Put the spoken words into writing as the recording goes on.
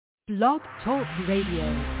Blog Talk Radio.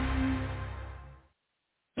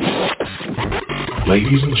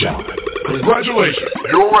 Ladies and gentlemen, congratulations.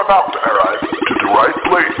 You're about to arrive to the right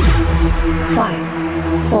place.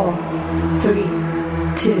 5, 4, 3,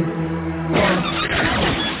 2,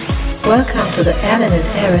 1. Welcome to the Alan and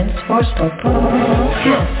Aaron Sportsbook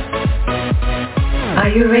Podcast. Are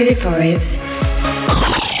you ready for it?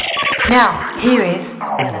 Now, here is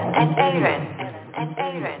Alan and Aaron.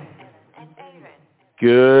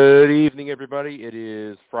 Good evening, everybody. It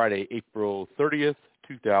is Friday, April 30th,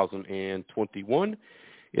 2021.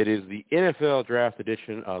 It is the NFL Draft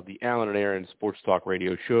edition of the Alan and Aaron Sports Talk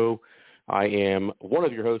Radio Show. I am one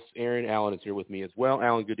of your hosts, Aaron. Alan is here with me as well.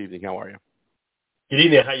 Alan, good evening. How are you? Good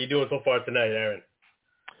evening. How you doing so far tonight, Aaron?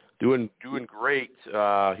 Doing great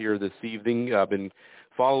here this evening. I've been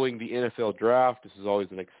following the NFL Draft. This is always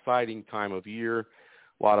an exciting time of year.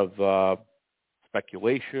 A lot of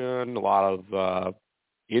speculation, a lot of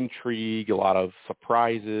intrigue, a lot of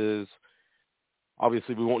surprises.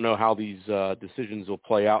 Obviously, we won't know how these decisions will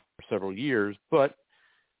play out for several years, but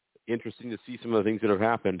interesting to see some of the things that have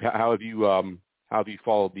happened. How have you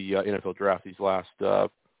followed the NFL Draft these last 2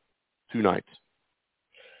 nights?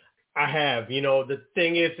 I have. You know, the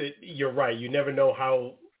thing is, you're right. You never know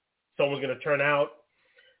how someone's going to turn out.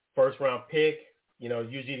 First round pick, you know,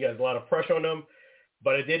 usually there's a lot of pressure on them.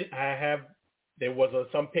 But there was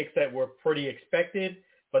some picks that were pretty expected,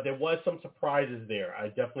 but there was some surprises there. I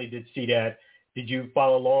definitely did see that. Did you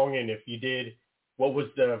follow along? And if you did, what was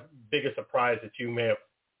the biggest surprise that you may have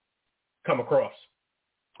come across?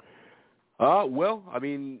 Well, I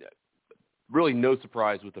mean, really no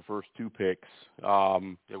surprise with the first 2 picks.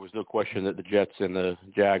 There was no question that the Jets and the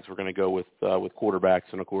Jags were going to go with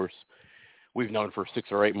quarterbacks. And, of course, we've known for 6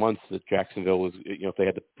 or 8 months that Jacksonville was, you know, if they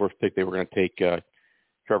had the first pick, they were going to take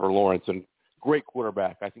Trevor Lawrence. And great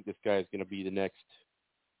quarterback. I think this guy is going to be the next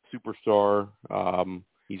superstar.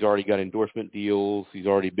 He's already got endorsement deals. He's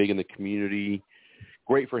already big in the community.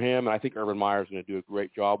 Great for him. And I think Urban Meyer's going to do a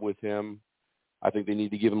great job with him. I think they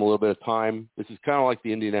need to give him a little bit of time. This is kind of like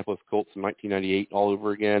the Indianapolis Colts in 1998 all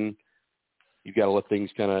over again. You've got to let things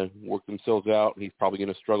kind of work themselves out. He's probably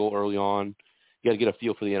going to struggle early on. You got to get a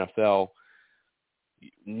feel for the NFL.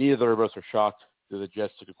 Neither of us are shocked that the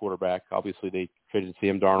Jets took a quarterback. Obviously, they traded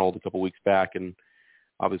Sam Darnold a couple weeks back and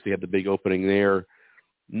obviously had the big opening there.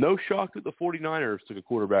 No shock that the 49ers took a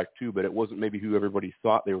quarterback too, but it wasn't maybe who everybody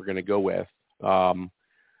thought they were going to go with.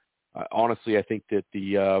 Honestly, I think that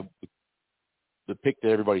the pick that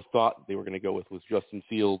everybody thought they were going to go with was Justin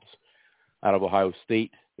Fields out of Ohio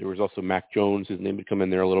State. There was also Mac Jones. His name had come in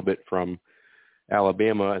there a little bit from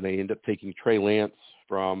Alabama, and they ended up taking Trey Lance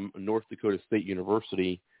from North Dakota State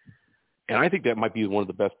University. And I think that might be one of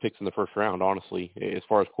the best picks in the first round, honestly, as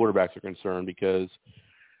far as quarterbacks are concerned, because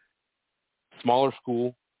smaller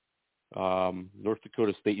school, North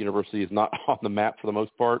Dakota State University is not on the map for the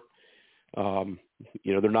most part. You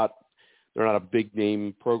know, they're not a big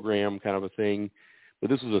name program kind of a thing, but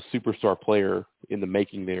this is a superstar player in the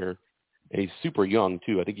making there. And he's super young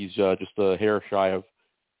too. I think he's just a hair shy of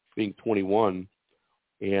being 21.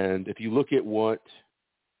 And if you look at what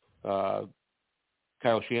Kyle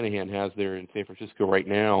Shanahan has there in San Francisco right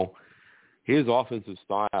now, his offensive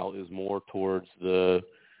style is more towards the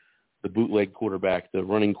bootleg quarterback, the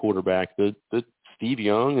running quarterback, the Steve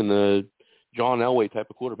Young and the John Elway type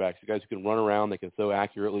of quarterbacks, the guys who can run around, they can throw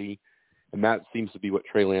accurately, and that seems to be what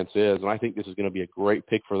Trey Lance is. And I think this is going to be a great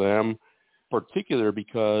pick for them, particular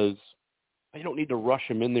because they don't need to rush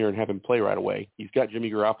him in there and have him play right away. He's got Jimmy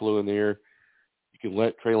Garoppolo in there. You can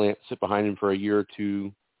let Trey Lance sit behind him for a year or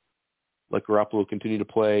two, let Garoppolo continue to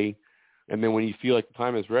play, and then when you feel like the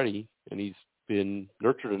time is ready and he's been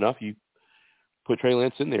nurtured enough, you put Trey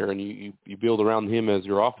Lance in there and you build around him as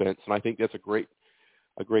your offense. And I think that's a great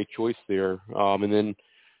choice there. And then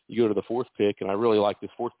you go to the 4th pick, and I really like this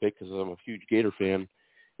 4th pick because I'm a huge Gator fan,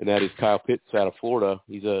 and that is Kyle Pitts out of Florida.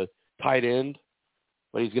 He's a tight end,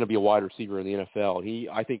 but he's going to be a wide receiver in the NFL.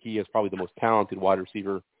 I think he is probably the most talented wide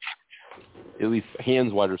receiver, at least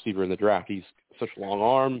hands wide receiver in the draft. He's such long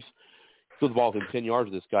arms. Throw the ball within 10 yards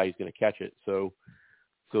of this guy, he's going to catch it. So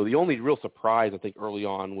the only real surprise I think early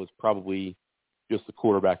on was probably just the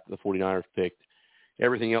quarterback that the 49ers picked.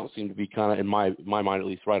 Everything else seemed to be kind of, in my mind at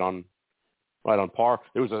least, right on par.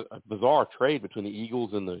 There was a bizarre trade between the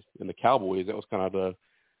Eagles and the Cowboys. That was kind of a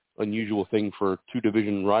unusual thing for 2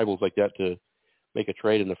 division rivals like that to make a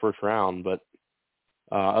trade in the first round. But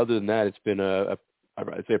other than that, it's been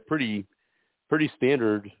I'd say a pretty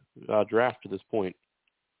standard draft to this point.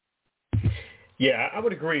 Yeah, I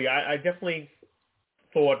would agree. I definitely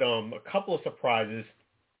thought a couple of surprises.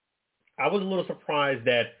 I was a little surprised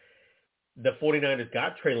that the 49ers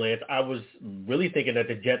got Trey Lance, I was really thinking that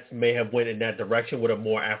the Jets may have went in that direction with a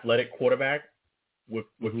more athletic quarterback with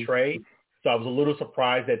Trey. So I was a little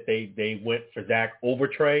surprised that they went for Zach over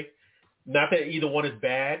Trey. Not that either one is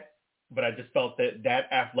bad, but I just felt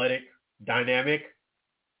that athletic dynamic,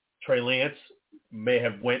 Trey Lance, may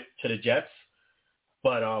have went to the Jets.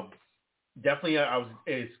 But definitely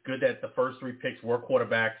it's good that the first 3 picks were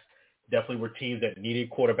quarterbacks. Definitely were teams that needed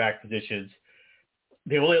quarterback positions.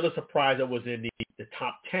 The only other surprise that was in the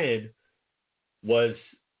top 10 was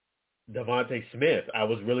Devontae Smith. I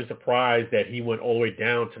was really surprised that he went all the way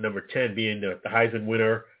down to number 10, being the Heisman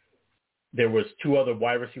winner. There was 2 other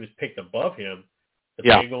wide receivers picked above him, the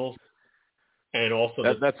Bengals, and also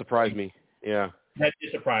that surprised me. Yeah, that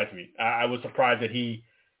did surprise me. I was surprised that he,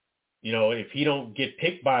 if he don't get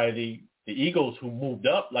picked by the Eagles, who moved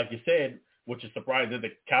up, like you said, which is surprising that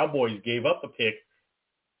the Cowboys gave up the pick,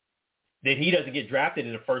 that he doesn't get drafted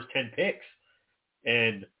in the first 10 picks.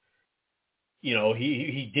 And,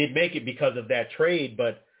 he did make it because of that trade,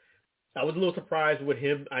 but I was a little surprised with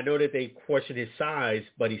him. I know that they questioned his size,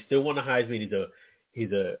 but he still won the Heisman.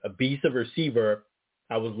 He's a beast of a receiver.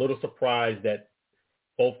 I was a little surprised that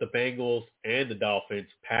both the Bengals and the Dolphins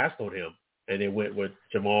passed on him, and they went with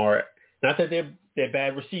Jamar. Not that they're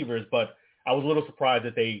bad receivers, but I was a little surprised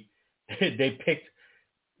that they picked.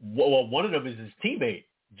 Well, one of them is his teammate,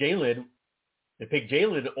 Jalen. They picked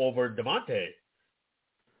Jalen over Devontae.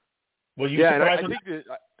 Were you surprised?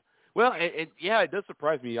 It does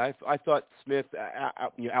surprise me. I thought Smith,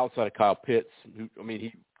 outside of Kyle Pitts,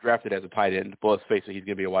 he drafted as a tight end. But let's face it, he's going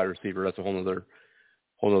to be a wide receiver. That's a whole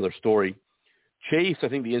other story. Chase, I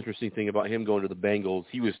think the interesting thing about him going to the Bengals,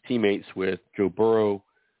 he was teammates with Joe Burrow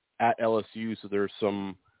at LSU, so there's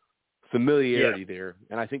some familiarity there,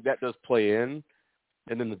 and I think that does play in.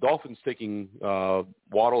 And then the Dolphins taking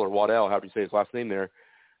Waddle or Waddell, however you say his last name there,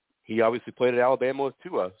 he obviously played at Alabama with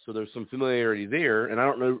Tua, so there's some familiarity there. And I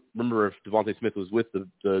don't remember if Devontae Smith was with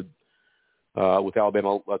with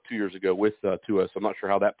Alabama 2 years ago with Tua, so I'm not sure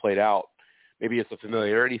how that played out. Maybe it's a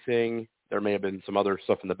familiarity thing. There may have been some other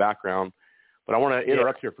stuff in the background. But I want to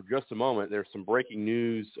interrupt here for just a moment. There's some breaking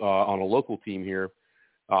news on a local team here.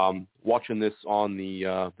 Watching this on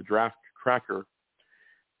the draft tracker,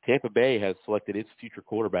 Tampa Bay has selected its future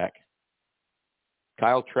quarterback.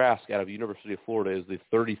 Kyle Trask out of the University of Florida is the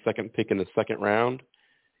 32nd pick in the second round.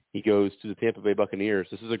 He goes to the Tampa Bay Buccaneers.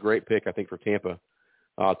 This is a great pick, I think, for Tampa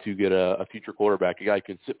to get a future quarterback, a guy who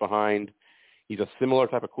can sit behind. He's a similar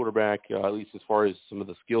type of quarterback, at least as far as some of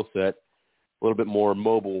the skill set, a little bit more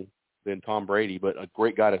mobile than Tom Brady, but a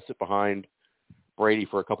great guy to sit behind Brady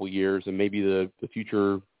for a couple of years and maybe the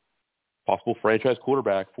future possible franchise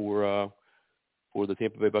quarterback for the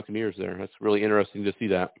Tampa Bay Buccaneers there. That's really interesting to see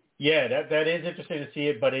that. Yeah, that is interesting to see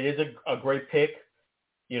it, but it is a great pick.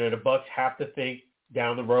 The Bucs have to think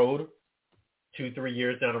down the road, 2-3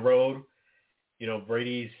 years down the road.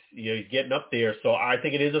 Brady's he's getting up there, so I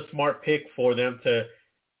think it is a smart pick for them to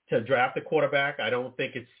draft a quarterback. I don't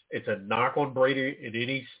think it's a knock on Brady in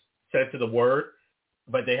any sense of the word,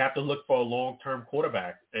 but they have to look for a long-term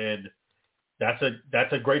quarterback, and that's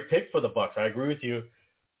a great pick for the Bucs. I agree with you.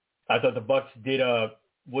 I thought the Bucs did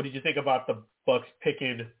what did you think about the Bucs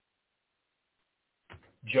picking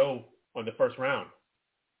Joe on the first round?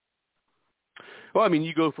 Well,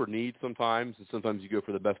 you go for need sometimes, and sometimes you go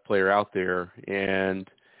for the best player out there. And,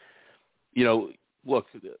 look,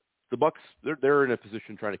 the Bucs, they're in a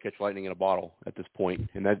position trying to catch lightning in a bottle at this point,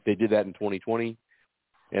 and that they did that in 2020,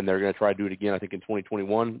 and they're going to try to do it again, I think, in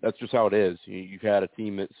 2021. That's just how it is. You've had a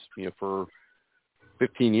team that's, for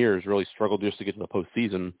 15 years really struggled just to get to the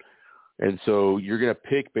postseason. And so you're going to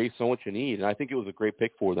pick based on what you need. And I think it was a great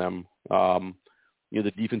pick for them.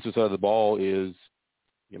 The defensive side of the ball is,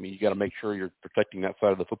 you got to make sure you're protecting that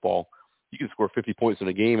side of the football. You can score 50 points in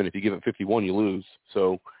a game, and if you give it 51, you lose.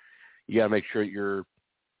 So you got to make sure you're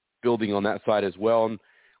building on that side as well. And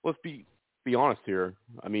let's be honest here.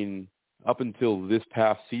 Up until this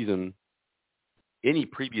past season, any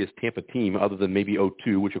previous Tampa team, other than maybe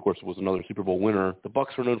 2002, which of course was another Super Bowl winner, the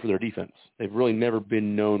Bucs are known for their defense. They've really never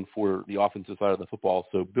been known for the offensive side of the football.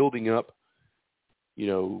 So building up,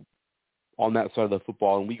 on that side of the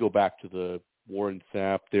football, and we go back to the Warren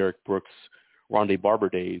Sapp, Derek Brooks, Rondé Barber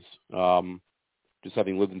days, just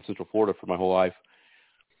having lived in Central Florida for my whole life.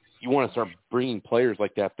 You want to start bringing players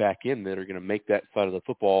like that back in that are going to make that side of the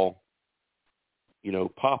football,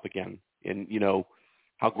 pop again. And,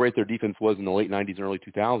 how great their defense was in the late 90s and early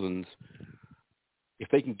 2000s, if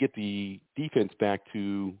they can get the defense back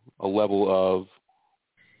to a level of,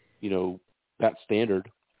 that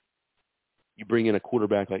standard, you bring in a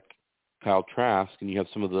quarterback like Kyle Trask, and you have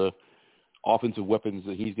some of the offensive weapons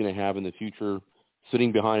that he's going to have in the future,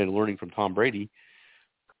 sitting behind and learning from Tom Brady,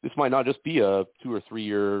 this might not just be a 2 or 3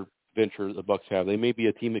 year venture the Bucs have. They may be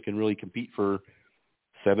a team that can really compete for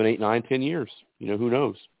 7, 8, 9, 10 years. Who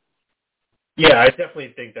knows? Yeah, I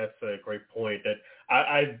definitely think that's a great point. That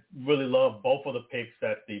I really love both of the picks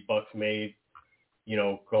that the Bucs made.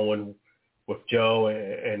 Going with Joe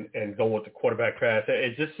and going with the quarterback class.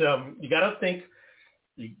 It's just you got to think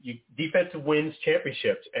defensive wins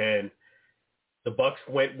championships, and the Bucs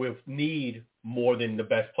went with need more than the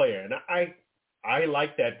best player. And I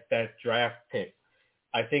like that draft pick.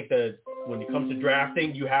 I think that when it comes to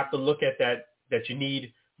drafting, you have to look at that you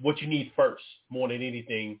need what you need first more than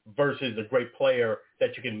anything versus a great player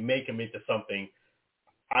that you can make him into something.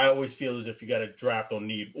 I always feel as if you got to draft on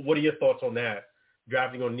need. What are your thoughts on that?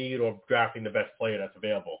 Drafting on need or drafting the best player that's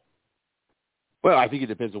available? Well, I think it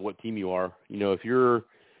depends on what team you are. If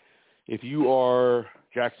you are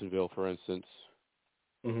Jacksonville, for instance,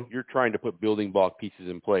 you're trying to put building block pieces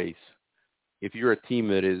in place. If you're a team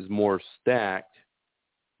that is more stacked,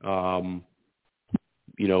 we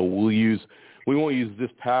won't use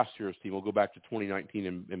this past year's team. We'll go back to 2019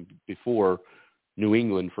 and before. New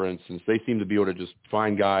England, for instance, they seem to be able to just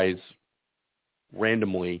find guys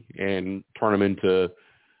randomly and turn them into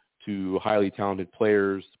highly talented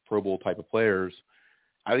players, Pro Bowl type of players.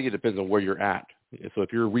 I think it depends on where you're at. So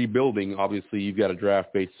if you're rebuilding, obviously you've got to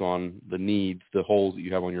draft based on the needs, the holes that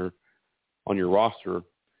you have on your roster.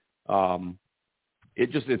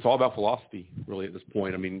 It's all about philosophy, really, at this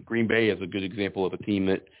point. I mean, Green Bay is a good example of a team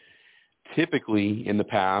that typically in the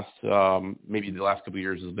past, maybe the last couple of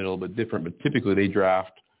years has been a little bit different, but typically they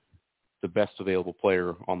draft the best available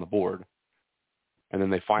player on the board. And then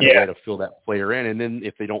they find a way to fill that player in. And then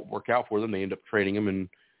if they don't work out for them, they end up trading them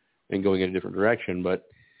and going in a different direction. But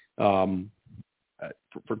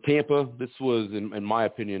for Tampa, this was, in my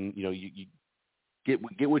opinion, you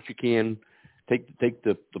get what you can, take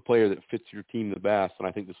the player that fits your team the best. And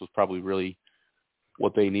I think this was probably really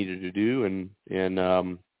what they needed to do and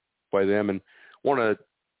by them. And want to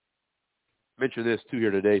mention this too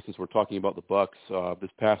here today, since we're talking about the Bucs.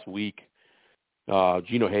 This past week,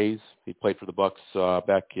 Geno Hayes, he played for the Bucs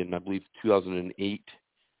back in, I believe, 2008.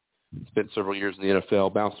 Spent several years in the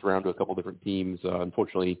NFL, bounced around to a couple different teams.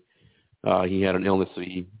 Unfortunately, he had an illness that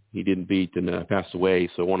he didn't beat and passed away.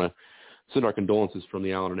 So I want to send our condolences from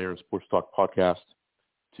the Alan and Aaron Sports Talk podcast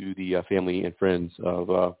to the family and friends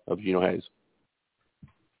of Geno Hayes.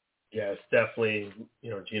 Yeah, it's definitely,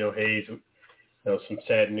 Geno Hayes, some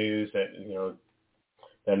sad news that,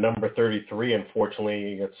 that number 33,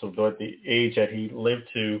 unfortunately, so at the age that he lived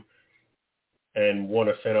to, and want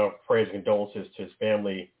to send our prayers and condolences to his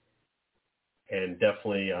family, and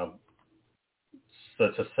definitely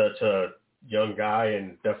such a young guy,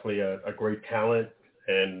 and definitely a great talent,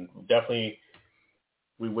 and definitely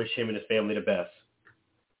we wish him and his family the best.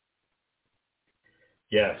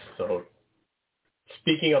 Yes, so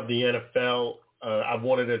speaking of the NFL, I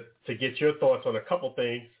wanted to get your thoughts on a couple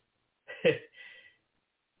things.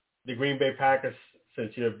 The Green Bay Packers,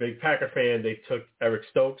 since you're a big Packer fan, they took Eric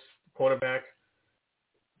Stokes, cornerback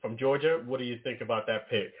from Georgia. What do you think about that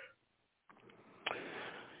pick?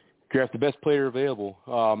 Draft the best player available.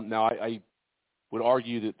 Now, I would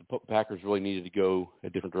argue that the Packers really needed to go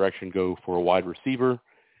a different direction, go for a wide receiver.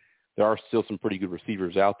 There are still some pretty good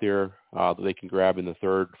receivers out there that they can grab in the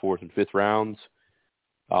 3rd, 4th, and 5th rounds.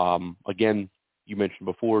 Again, you mentioned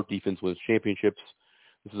before, defense wins championships.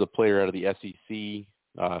 This is a player out of the SEC.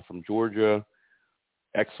 From Georgia,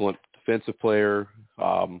 excellent defensive player.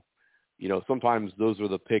 Sometimes those are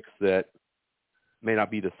the picks that may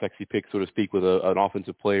not be the sexy pick, so to speak, with an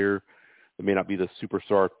offensive player. It may not be the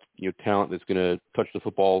superstar, talent that's going to touch the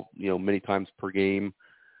football, many times per game.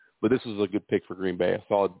 But this is a good pick for Green Bay, a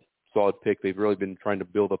solid pick. They've really been trying to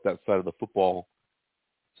build up that side of the football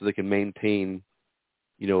so they can maintain,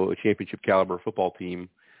 a championship caliber football team.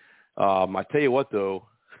 I tell you what, though,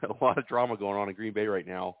 a lot of drama going on in Green Bay right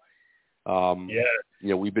now.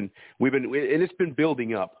 We've been, and it's been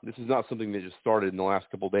building up. This is not something that just started in the last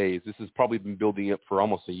couple of days. This has probably been building up for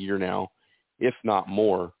almost a year now, if not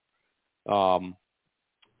more. I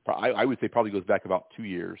would say probably goes back about 2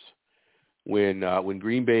 years when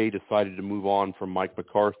Green Bay decided to move on from Mike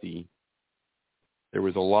McCarthy. There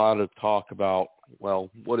was a lot of talk about, well,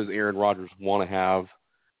 what does Aaron Rodgers want to have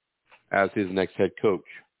as his next head coach?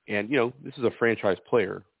 And, this is a franchise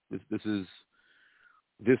player. This is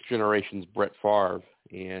this generation's Brett Favre.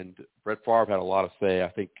 And Brett Favre had a lot of say, I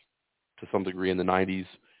think, to some degree in the 90s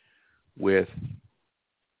with,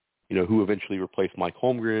 who eventually replaced Mike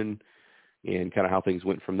Holmgren and kind of how things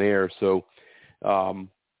went from there. So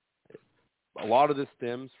a lot of this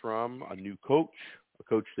stems from a new coach, a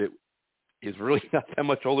coach that is really not that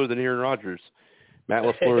much older than Aaron Rodgers. Matt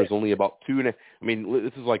LaFleur is only about 2.5. I mean,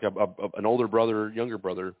 this is like an older brother, younger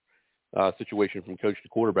brother situation from coach to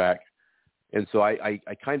quarterback. And so I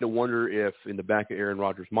kind of wonder if in the back of Aaron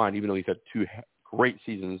Rodgers' mind, even though he's had 2 great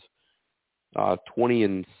seasons,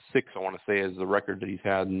 20-6, I want to say, is the record that he's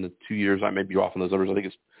had in the 2 years. I may be off on those numbers. I think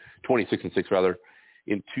it's 26-6 rather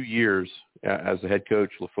in 2 years as the head coach,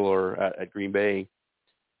 LaFleur at Green Bay.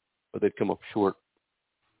 But they've come up short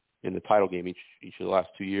in the title game each of the last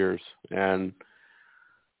 2 years. And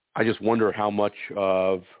I just wonder how much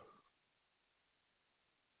of,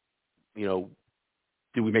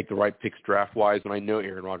 did we make the right picks draft-wise? And I know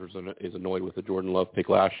Aaron Rodgers is annoyed with the Jordan Love pick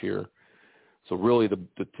last year. So really the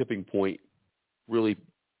tipping point really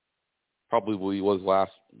probably was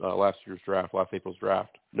last year's draft, last April's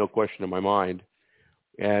draft. No question in my mind.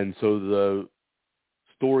 And so the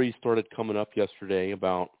stories started coming up yesterday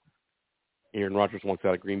about Aaron Rodgers wants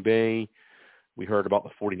out of Green Bay. We heard about the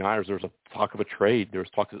 49ers. There was a talk of a trade. There was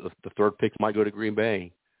talk that the third pick might go to Green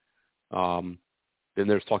Bay. Then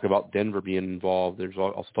there's talk about Denver being involved. There's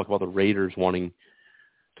also talk about the Raiders wanting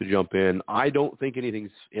to jump in. I don't think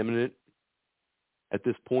anything's imminent at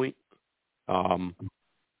this point. I'll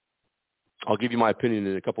give you my opinion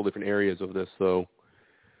in a couple different areas of this, though.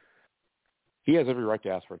 He has every right to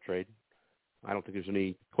ask for a trade. I don't think there's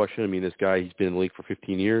any question. I mean, this guy, he's been in the league for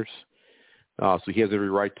 15 years. So he has every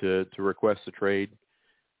right to request a trade.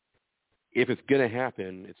 If it's going to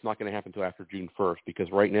happen, it's not going to happen until after June 1st because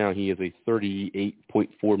right now he has a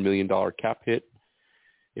 $38.4 million cap hit.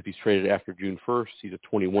 If he's traded after June 1st, he's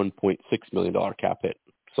a $21.6 million cap hit,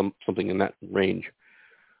 something in that range.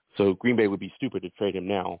 So Green Bay would be stupid to trade him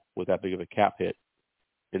now with that big of a cap hit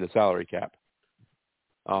in the salary cap.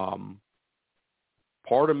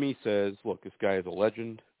 Part of me says, look, this guy is a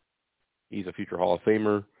legend. He's a future Hall of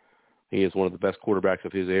Famer. He is one of the best quarterbacks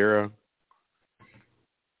of his era.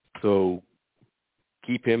 So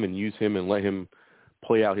keep him and use him and let him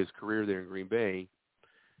play out his career there in Green Bay.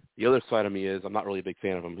 The other side of me is I'm not really a big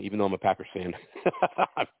fan of him, even though I'm a Packers fan.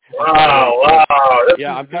 Wow.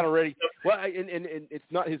 Yeah, I'm kind of ready. Well, and it's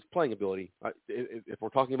not his playing ability. If we're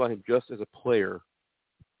talking about him just as a player,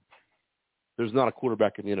 there's not a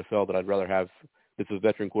quarterback in the NFL that I'd rather have that's a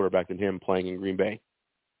veteran quarterback than him playing in Green Bay.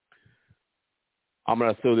 I'm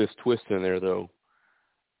going to throw this twist in there, though.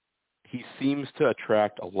 He seems to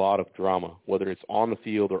attract a lot of drama, whether it's on the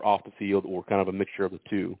field or off the field or kind of a mixture of the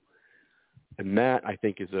two. And that, I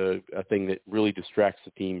think, is a thing that really distracts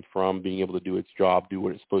the team from being able to do its job, do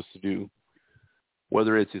what it's supposed to do.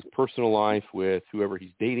 Whether it's his personal life with whoever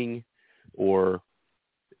he's dating or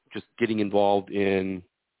just getting involved in,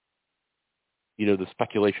 the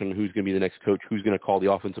speculation on who's going to be the next coach, who's going to call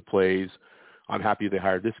the offensive plays. I'm happy they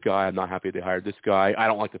hired this guy. I'm not happy they hired this guy. I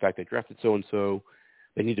don't like the fact they drafted so-and-so.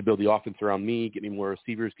 They need to build the offense around me, get me more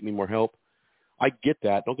receivers, get me more help. I get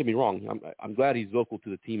that. Don't get me wrong. I'm glad he's vocal to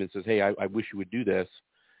the team and says, hey, I wish you would do this.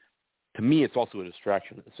 To me, it's also a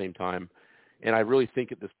distraction at the same time. And I really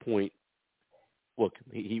think at this point, look,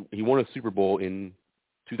 he won a Super Bowl in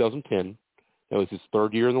 2010. That was his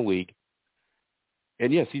third year in the league.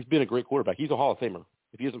 And, yes, he's been a great quarterback. He's a Hall of Famer.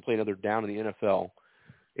 If he doesn't play another down in the NFL,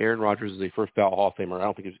 Aaron Rodgers is a first-ballot Hall of Famer. I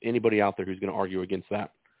don't think there's anybody out there who's going to argue against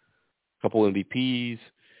that. A couple MVPs.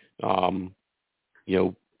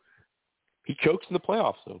 He chokes in the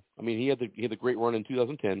playoffs, though. I mean, he had the great run in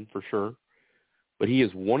 2010 for sure, but he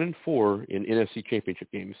is 1-4 in NFC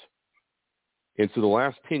Championship games. And so the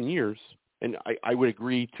last 10 years, and I would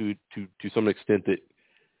agree to some extent that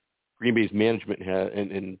Green Bay's management has,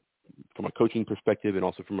 and from a coaching perspective and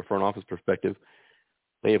also from a front office perspective,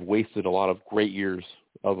 they have wasted a lot of great years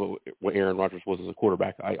of what Aaron Rodgers was as a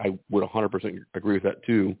quarterback. I would 100% agree with that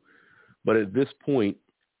too. But at this point,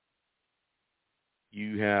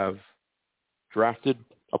 you have drafted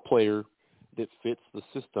a player that fits the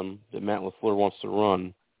system that Matt LaFleur wants to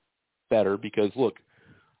run better because, look,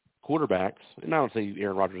 quarterbacks, and I don't say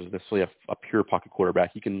Aaron Rodgers is necessarily a pure pocket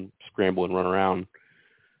quarterback. He can scramble and run around.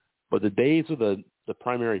 But the days of the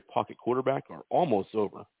primary pocket quarterback are almost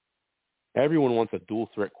over. Everyone wants a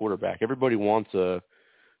dual-threat quarterback. Everybody wants a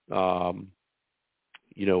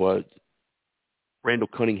Randall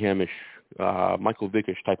Cunningham-ish, Michael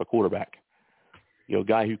Vick-ish type of quarterback. A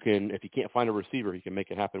guy who can, if he can't find a receiver, he can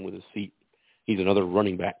make it happen with his feet. He's another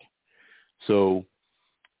running back. So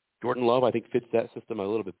Jordan Love, I think, fits that system a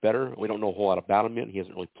little bit better. We don't know a whole lot about him yet. He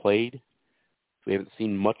hasn't really played. We haven't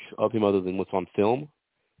seen much of him other than what's on film.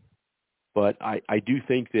 But I do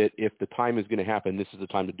think that if the time is going to happen, this is the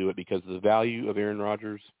time to do it because the value of Aaron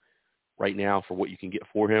Rodgers right now for what you can get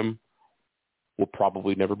for him will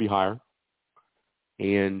probably never be higher.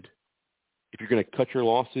 And if you're going to cut your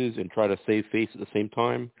losses and try to save face at the same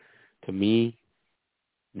time, to me,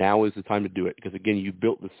 now is the time to do it. Because, again, you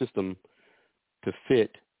built the system to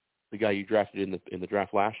fit the guy you drafted in the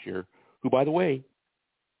draft last year, who, by the way,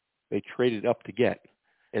 they traded up to get.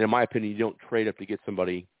 And in my opinion, you don't trade up to get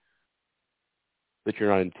somebody that you're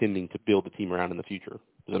not intending to build the team around in the future.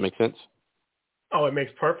 Does that make sense? Oh, it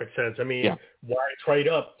makes perfect sense. I mean, why trade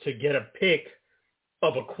up to get a pick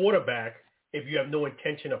of a quarterback if you have no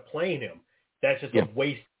intention of playing him? That's just a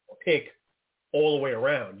waste of a pick all the way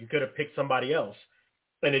around. You could have picked somebody else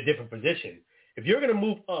in a different position. If you're going to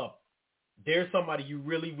move up, there's somebody you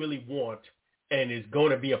really, really want and is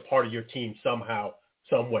going to be a part of your team somehow,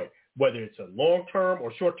 some way. Whether it's a long-term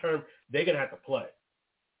or short-term, they're going to have to play,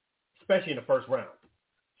 especially in the first round.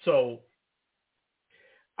 So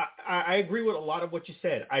I agree with a lot of what you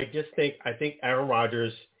said. I think Aaron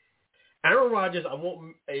Rodgers,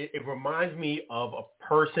 it reminds me of a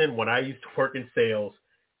person when I used to work in sales.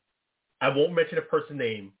 I won't mention a person's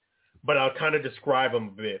name, but I'll kind of describe him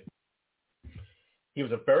a bit. He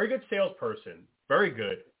was a very good salesperson, very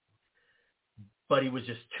good, but he was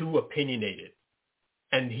just too opinionated.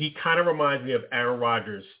 And he kind of reminds me of Aaron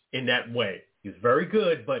Rodgers in that way. He was very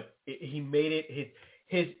good, but he made it,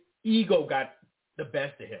 his ego got the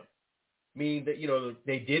best of him. Meaning that,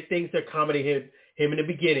 they did things to accommodate him in the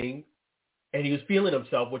beginning, and he was feeling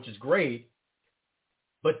himself, which is great.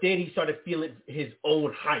 But then he started feeling his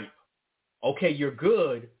own hype. Okay, you're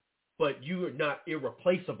good, but you are not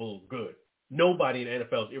irreplaceable good. Nobody in the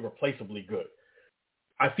NFL is irreplaceably good.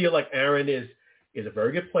 I feel like Aaron is a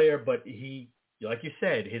very good player, but he, like you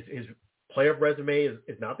said, his player resume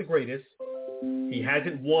is not the greatest. He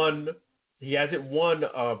hasn't won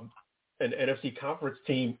an NFC conference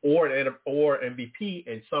team or MVP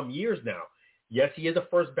in some years now. Yes, he is a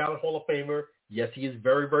first ballot Hall of Famer. Yes, he is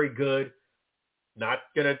very, very good. Not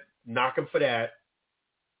going to knock him for that.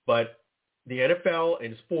 But the NFL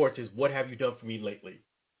and sports is what have you done for me lately?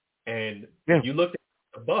 And if you look at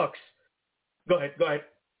the Bucs, go ahead.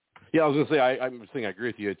 Yeah, I was going to say, I'm saying I agree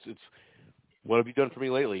with you. It's what have you done for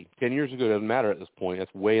me lately? 10 years ago doesn't matter at this point.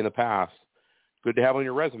 That's way in the past. Good to have on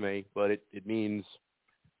your resume, but it means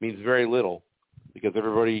very little because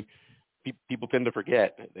people tend to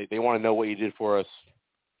forget. They want to know what you did for us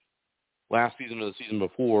last season or the season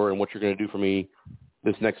before and what you're going to do for me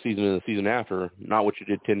this next season and the season after, not what you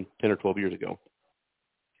did 10 or 12 years ago.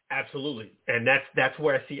 Absolutely. And that's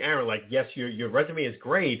where I see Aaron. Like, yes, your resume is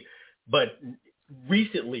great, but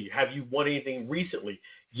recently, have you won anything recently?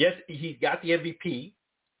 Yes, he got the MVP,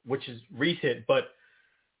 which is recent, but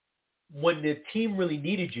when the team really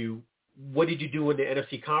needed you, what did you do in the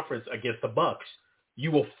NFC conference against the Bucs?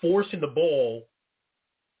 You were forcing the ball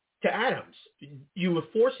to Adams. You were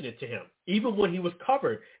forcing it to him, even when he was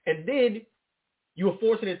covered. And then you were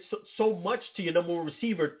forcing it so much to your number one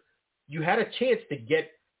receiver, you had a chance to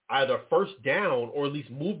get either first down or at least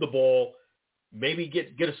move the ball, maybe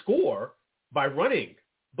get a score by running.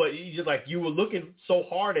 But you were looking so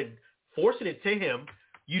hard and forcing it to him,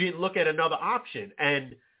 you didn't look at another option.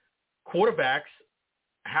 And quarterbacks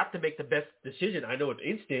have to make the best decision. I know it's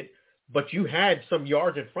instant, but you had some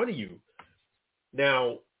yards in front of you.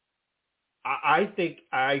 Now, I think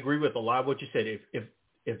I agree with a lot of what you said.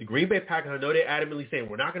 If the Green Bay Packers, I know they're adamantly saying,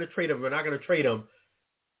 we're not going to trade him,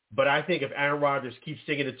 but I think if Aaron Rodgers keeps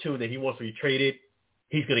singing the tune that he wants to be traded,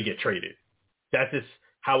 he's going to get traded. That's just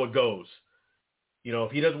how it goes.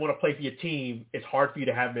 If he doesn't want to play for your team, it's hard for you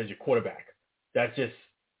to have him as your quarterback. That's just,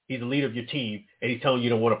 he's the leader of your team, and he's telling you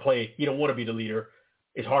don't want to play. You don't want to be the leader.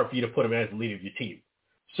 It's hard for you to put him as the leader of your team.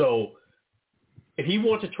 So if he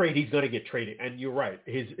wants to trade, he's going to get traded. And you're right.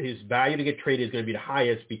 His value to get traded is going to be the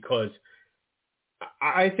highest because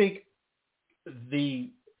I think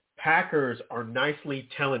the Packers are nicely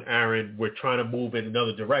telling Aaron, we're trying to move in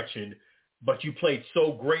another direction, but you played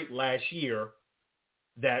so great last year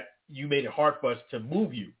that you made it hard for us to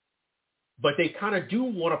move you. But they kind of do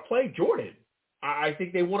want to play Jordan. I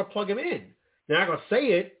think they want to plug him in. They're not going to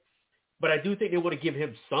say it, but I do think they want to give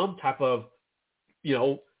him some type of,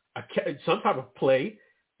 some type of play.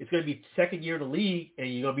 It's going to be second year in the league,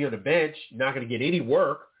 and you're going to be on the bench, not going to get any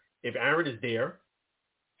work if Aaron is there.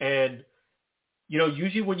 And,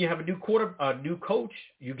 usually when you have a new coach,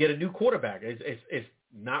 you get a new quarterback. It's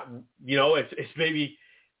not, it's maybe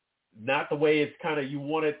not the way it's kind of you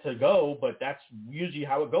want it to go, but that's usually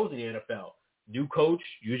how it goes in the NFL. New coach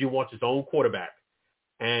usually wants his own quarterback.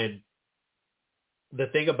 And the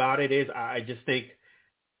thing about it is I just think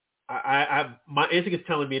my instinct is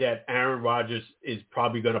telling me that Aaron Rodgers is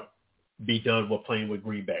probably going to be done with playing with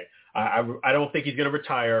Green Bay. I don't think he's going to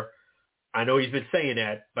retire. I know he's been saying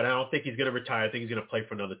that, but I don't think he's going to retire. I think he's going to play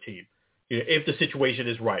for another team if the situation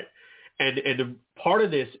is right. And the part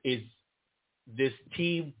of this is this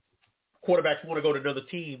team, quarterbacks want to go to another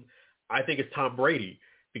team. I think it's Tom Brady,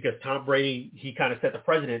 because Tom Brady, he kind of set the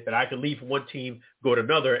precedent that I can leave from one team, go to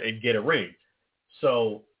another, and get a ring.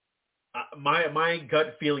 So my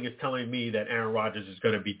gut feeling is telling me that Aaron Rodgers is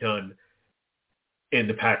going to be done in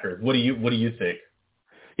the Packers. What do you think?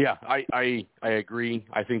 Yeah, I agree.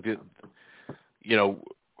 I think that,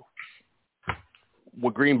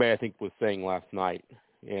 what Green Bay, I think, was saying last night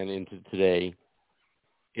and into today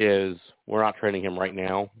is we're not trading him right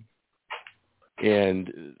now.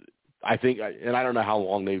 And I think, and I don't know how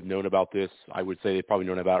long they've known about this. I would say they've probably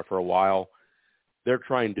known about it for a while. They're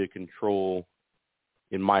trying to control,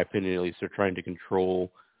 in my opinion at least, they're trying to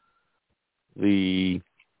control the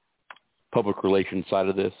public relations side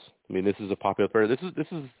of this. I mean, this is a popular player. This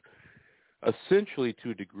is essentially,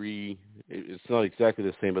 to a degree, it's not exactly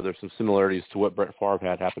the same, but there's some similarities to what Brett Favre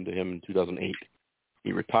had happen to him in 2008.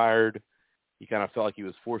 He retired. He kind of felt like he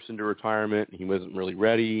was forced into retirement. He wasn't really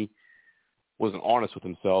ready, wasn't honest with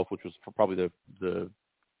himself, which was probably the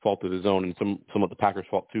fault of his own, and some of the Packers'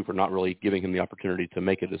 fault too, for not really giving him the opportunity to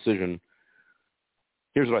make a decision.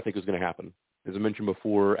 Here's what I think is going to happen. As I mentioned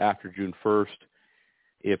before, after June 1st,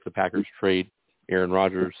 if the Packers trade Aaron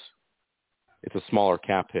Rodgers, it's a smaller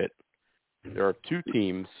cap hit. There are two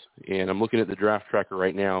teams, and I'm looking at the draft tracker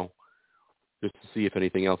right now just to see if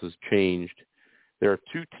anything else has changed. There are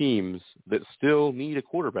two teams that still need a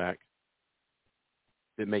quarterback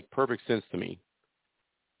that make perfect sense to me.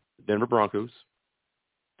 The Denver Broncos,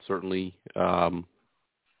 certainly, again,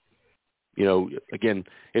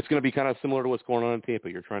 it's going to be kind of similar to what's going on in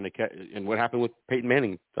Tampa. You're trying to catch, and what happened with Peyton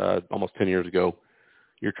Manning almost 10 years ago.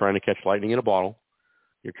 You're trying to catch lightning in a bottle.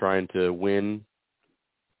 You're trying to win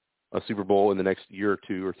a Super Bowl in the next year or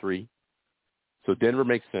two or three. So Denver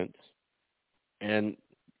makes sense. And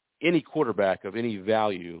any quarterback of any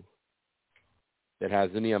value that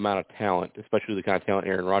has any amount of talent, especially the kind of talent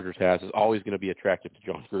Aaron Rodgers has, is always going to be attractive to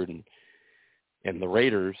John Gruden. And the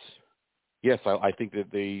Raiders, yes, I think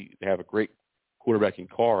that they have a great quarterbacking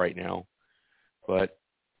car right now. But,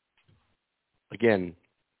 again,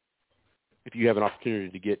 if you have an opportunity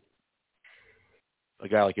to get a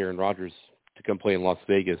guy like Aaron Rodgers to come play in Las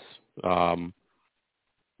Vegas,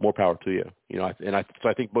 more power to you. So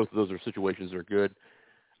I think both of those situations that are good.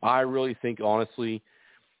 I really think, honestly,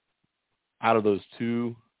 out of those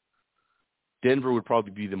two, Denver would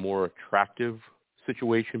probably be the more attractive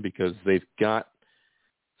situation because they've got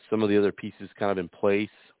some of the other pieces kind of in place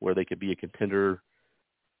where they could be a contender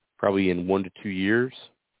probably in 1 to 2 years.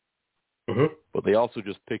 Mm-hmm. But they also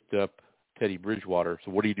just picked up Teddy Bridgewater. So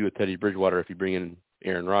what do you do with Teddy Bridgewater if you bring in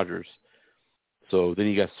Aaron Rodgers? So then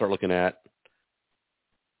you got to start looking at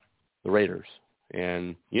the Raiders.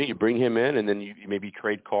 And, you bring him in, and then you maybe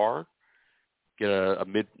trade Carr, get a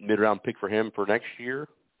mid-round pick for him for next year,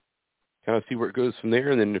 kind of see where it goes from there.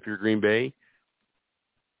 And then if you're Green Bay,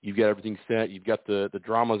 you've got everything set. You've got the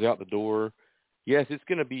dramas out the door. Yes, it's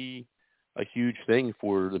going to be a huge thing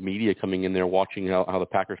for the media coming in there watching how the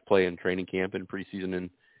Packers play in training camp and preseason and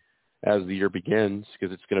as the year begins,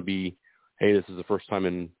 because it's going to be, hey, this is the first time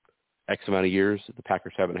in X amount of years that the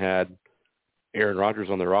Packers haven't had Aaron Rodgers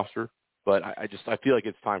on their roster. But I feel like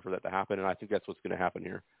it's time for that to happen, and I think that's what's going to happen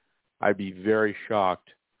here. I'd be very shocked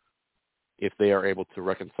if they are able to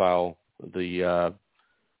reconcile the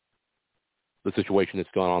situation that's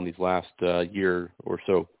gone on these last year or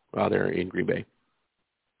so there in Green Bay.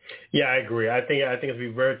 Yeah, I agree. I think it's going to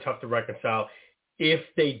be very tough to reconcile. If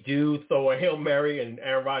they do throw a Hail Mary, and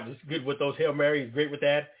Aaron Rodgers is good with those Hail Marys, great with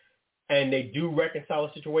that, and they do reconcile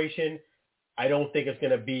the situation, I don't think it's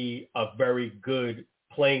going to be a very good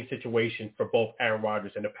playing situation for both Aaron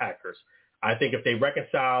Rodgers and the Packers. I think if they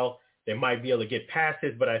reconcile, they might be able to get past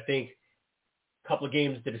it, but I think a couple of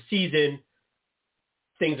games into the season,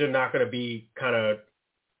 things are not going to be kind of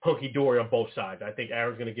hunky-dory on both sides. I think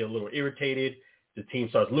Aaron's going to get a little irritated. The team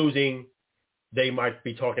starts losing. They might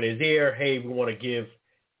be talking in his ear, hey, we want to give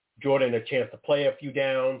Jordan a chance to play a few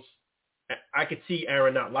downs. I could see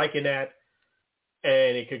Aaron not liking that,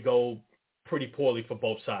 and it could go pretty poorly for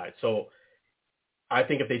both sides. So I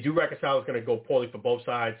think if they do reconcile, it's going to go poorly for both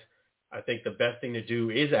sides. I think the best thing to do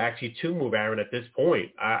is actually to move Aaron at this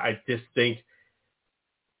point. I just think,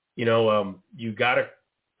 you got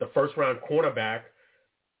the first-round cornerback.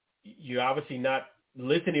 You're obviously not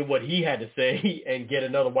listening to what he had to say and get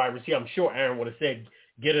another wide receiver. I'm sure Aaron would have said,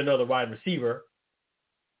 get another wide receiver.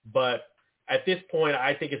 But at this point,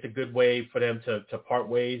 I think it's a good way for them to part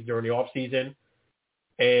ways during the offseason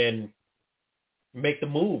and make the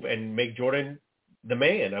move and make Jordan the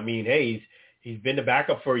man. I mean, hey, he's been the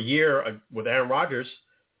backup for a year with Aaron Rodgers.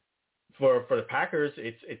 For the Packers,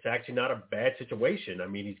 it's actually not a bad situation. I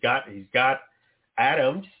mean, he's got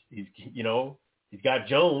Adams, he's got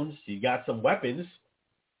Jones, he's got some weapons,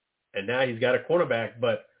 and now he's got a quarterback.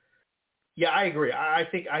 But yeah, I agree. I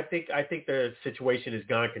think the situation has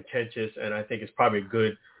gone contentious, and I think it's probably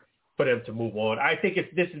good for them to move on. I think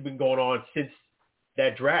this has been going on since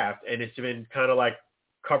that draft, and it's been kind of like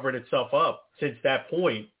covering itself up since that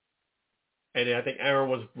point. And I think Aaron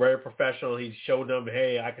was very professional. He showed them,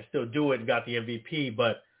 hey, I can still do it, and got the MVP.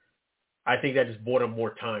 But I think that just bought him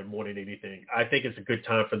more time more than anything. I think it's a good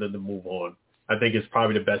time for them to move on. I think it's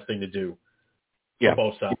probably the best thing to do for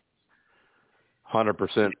both sides.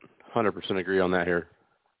 100% agree on that here.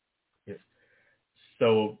 Yeah.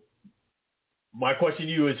 So my question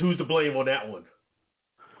to you is, who's to blame on that one?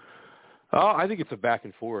 I think it's a back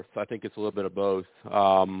and forth. I think it's a little bit of both.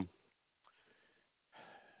 On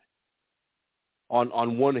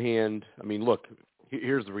one hand, I mean, look,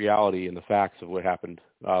 here's the reality and the facts of what happened.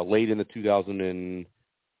 Late in the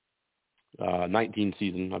 2019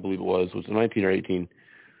 season, I believe was it 19 or 18?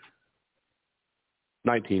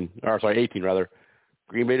 18 rather.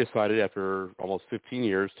 Green Bay decided after almost 15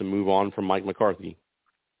 years to move on from Mike McCarthy.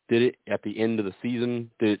 Did it at the end of the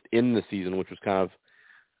season, did it end the season, which was kind of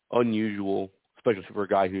unusual, especially for a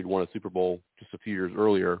guy who had won a Super Bowl just a few years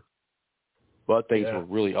earlier. But things were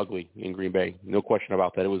really ugly in Green Bay. No question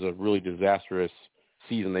about that. It was a really disastrous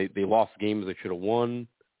season. They lost games they should have won,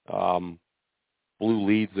 blew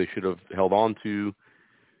leads they should have held on to.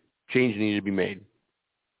 Change needed to be made.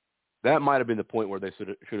 That might have been the point where they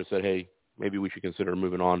should have said, hey, maybe we should consider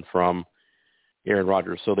moving on from Aaron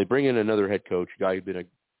Rodgers. So they bring in another head coach, a guy who'd been an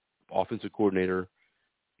offensive coordinator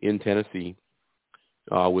in Tennessee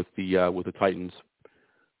with the Titans.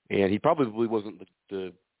 And he probably wasn't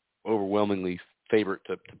the overwhelmingly favorite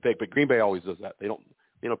to pick, but Green Bay always does that. They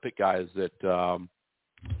don't pick guys that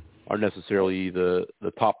are necessarily the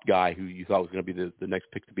top guy who you thought was going to be the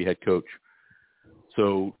next pick to be head coach.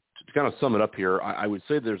 So to kind of sum it up here, I would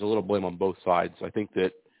say there's a little blame on both sides. I think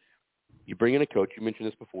that you bring in a coach, you mentioned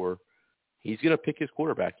this before, he's going to pick his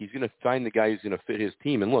quarterback. He's going to find the guy who's going to fit his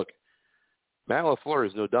team. And look, Matt LaFleur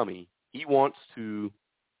is no dummy. He wants to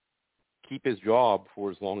keep his job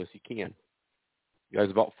for as long as he can. The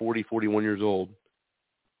guy's about 40, 41 years old.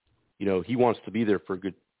 You know, he wants to be there for a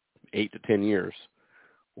good 8 to 10 years.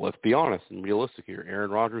 Well, let's be honest and realistic here.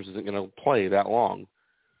 Aaron Rodgers isn't going to play that long.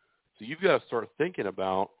 So you've got to start thinking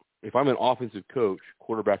about, if I'm an offensive coach,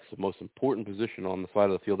 quarterback's the most important position on the side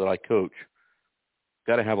of the field that I coach.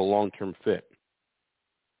 Got to have a long-term fit.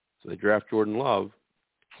 So they draft Jordan Love.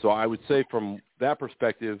 So I would say from that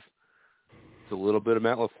perspective, it's a little bit of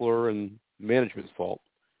Matt LaFleur and management's fault.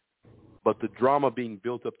 But the drama being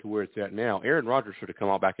built up to where it's at now, Aaron Rodgers should have come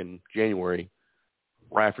out back in January,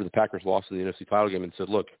 right after the Packers lost in the NFC title game, and said,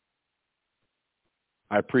 look,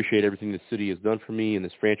 I appreciate everything the city has done for me and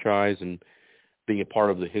this franchise and being a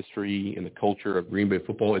part of the history and the culture of Green Bay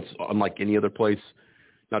football. It's unlike any other place,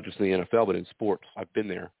 not just in the NFL, but in sports. I've been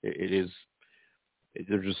there. There's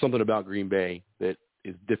just something about Green Bay that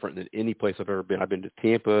is different than any place I've ever been. I've been to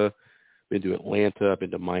Tampa, been to Atlanta, I've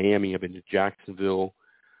been to Miami, I've been to Jacksonville.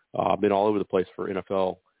 I've been all over the place for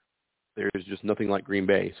NFL. There's just nothing like Green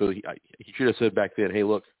Bay. So he should have said back then, hey,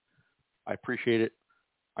 look, I appreciate it.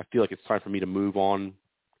 I feel like it's time for me to move on,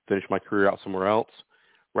 finish my career out somewhere else,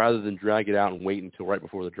 rather than drag it out and wait until right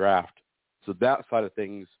before the draft. So that side of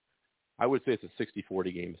things, I would say it's a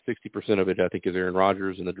 60-40 game. 60% of it, I think, is Aaron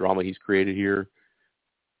Rodgers and the drama he's created here.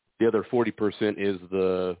 The other 40% is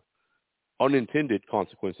the unintended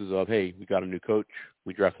consequences of, hey, we got a new coach.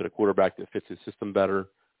 We drafted a quarterback that fits his system better.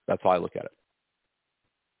 That's how I look at it.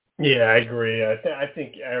 Yeah, I agree. I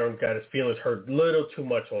think Aaron got his feelings hurt a little too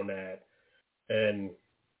much on that, and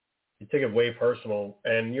he took it way personal.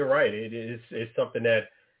 And you're right. It's something that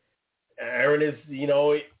Aaron is, you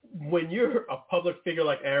know, when you're a public figure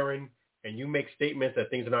like Aaron and you make statements that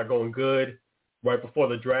things are not going good right before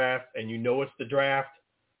the draft and you know it's the draft,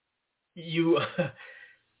 you're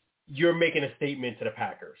making a statement to the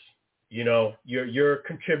Packers. You know, you're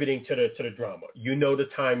contributing to the drama. You know the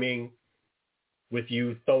timing with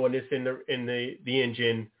you throwing this in the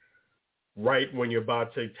engine right when you're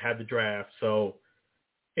about to have the draft. So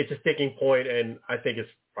it's a sticking point, and I think it's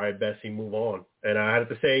probably best he move on. And I have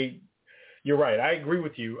to say, you're right. I agree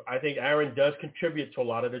with you. I think Aaron does contribute to a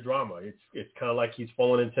lot of the drama. It's kind of like he's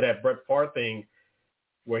fallen into that Brett Favre thing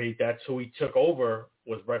where that's who he took over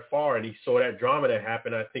was Brett Favre, and he saw that drama that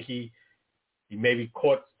happened. I think he maybe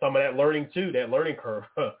caught some of that learning too, that learning curve.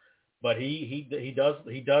 But he does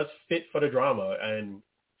fit for the drama, and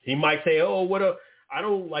he might say, "Oh, what I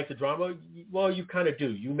don't like the drama. Well, you kind of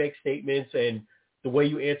do. You make statements, and the way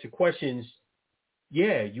you answer questions,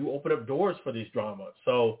 yeah, you open up doors for this drama.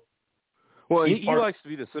 So, well, he likes to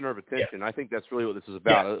be the center of attention. Yeah. I think that's really what this is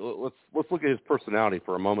about. Yeah. Let's look at his personality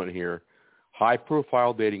for a moment here.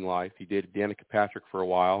 High-profile dating life. He dated Danica Patrick for a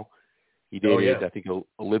while. He dated, I think,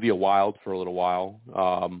 Olivia Wilde for a little while.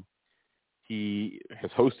 He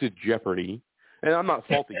has hosted Jeopardy. And I'm not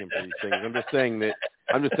faulting him for these things. I'm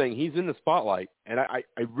just saying he's in the spotlight. And I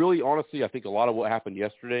really, honestly, I think a lot of what happened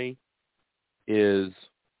yesterday is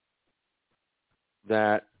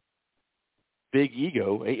that big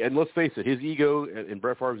ego. And let's face it, his ego and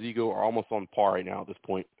Brett Favre's ego are almost on par right now at this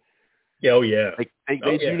point. Yeah, oh, yeah.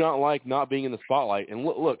 They do not like not being in the spotlight. And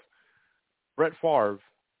look, Brett Favre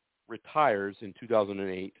retires in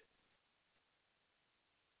 2008.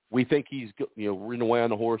 We think he's, ridden away on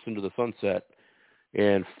the horse into the sunset.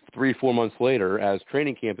 And 3 or 4 months later, as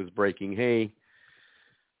training camp is breaking, hey,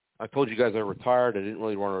 I told you guys I retired. I didn't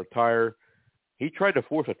really want to retire. He tried to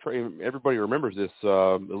force a trade. Everybody remembers this,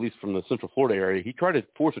 at least from the Central Florida area. He tried to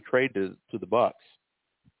force a trade to the Bucs.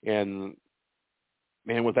 And,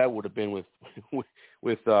 man, what that would have been with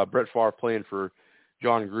Brett Favre playing for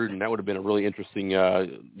John Gruden, that would have been a really interesting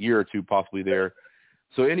year or two possibly there.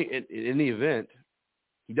 So in the event,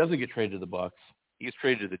 he doesn't get traded to the Bucs. He gets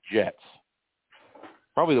traded to the Jets.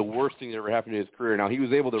 Probably the worst thing that ever happened in his career. Now, he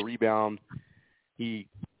was able to rebound. He,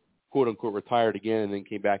 quote-unquote, retired again and then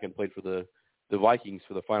came back and played for the Vikings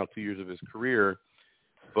for the final 2 years of his career.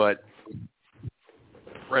 But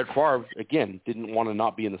Brett Favre, again, didn't want to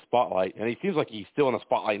not be in the spotlight. And he seems like he's still in the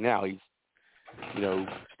spotlight now. He's,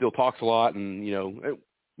 still talks a lot and,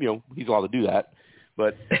 he's allowed to do that.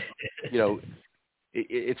 But,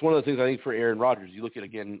 it's one of those things I think for Aaron Rodgers. You look at,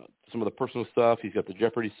 again, some of the personal stuff. He's got the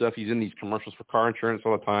Jeopardy stuff. He's in these commercials for car insurance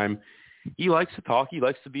all the time. He likes to talk. He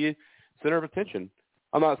likes to be a center of attention.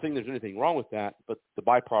 I'm not saying there's anything wrong with that, but the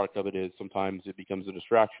byproduct of it is sometimes it becomes a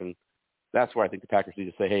distraction. That's why I think the Packers need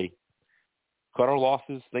to say, hey, cut our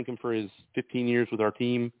losses, thank him for his 15 years with our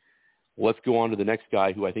team. Let's go on to the next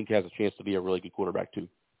guy who I think has a chance to be a really good quarterback too.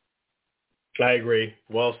 I agree.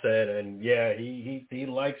 Well said. And, yeah, he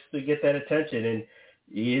likes to get that attention, and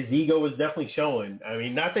his ego is definitely showing. I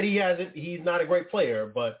mean, not that he's not a great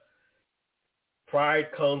player, but pride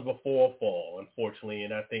comes before a fall, unfortunately,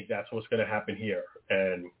 and I think that's what's going to happen here.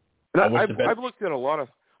 And I've looked at a lot of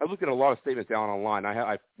statements down online.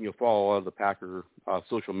 I follow a lot of the Packer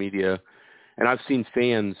social media, and I've seen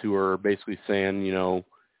fans who are basically saying,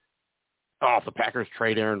 if the Packers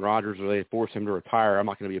trade Aaron Rodgers or they force him to retire, I'm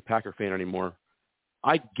not going to be a Packer fan anymore.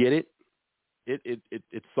 I get it.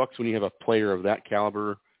 It sucks when you have a player of that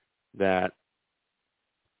caliber that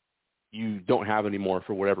you don't have anymore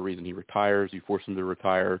for whatever reason. He retires, you force him to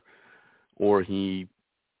retire, or he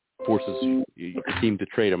forces your team to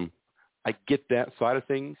trade him. I get that side of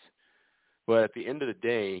things, but at the end of the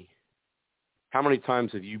day, how many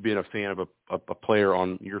times have you been a fan of a player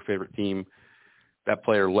on your favorite team? That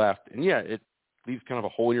player left, and it leaves kind of a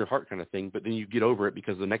hole in your heart kind of thing, but then you get over it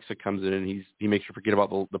because the next guy comes in and he makes you forget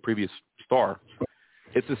about the previous star.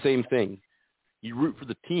 It's the same thing. You root for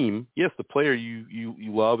the team. Yes, the player you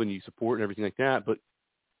love and you support and everything like that, but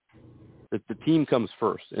the team comes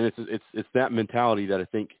first. And it's that mentality that I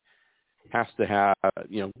think has to have,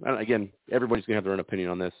 and again, everybody's going to have their own opinion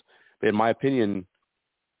on this, but in my opinion,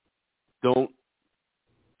 don't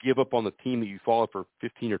give up on the team that you follow for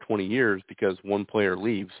 15 or 20 years because one player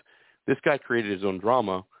leaves. This guy created his own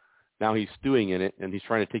drama. Now he's stewing in it, and he's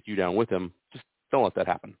trying to take you down with him. Just don't let that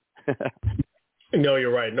happen. No,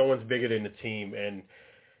 you're right. No one's bigger than the team. And,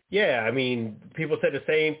 yeah, I mean, people said the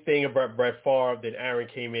same thing about Brett Favre. Then Aaron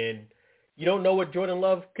came in. You don't know what Jordan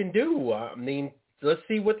Love can do. I mean, let's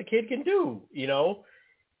see what the kid can do, You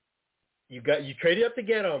traded up to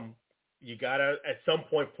get him. You got to, at some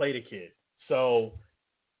point, play the kid. So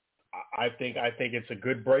I think it's a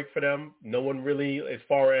good break for them. No one really, as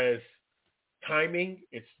far as timing,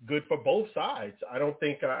 it's good for both sides. I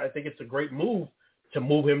think it's a great move to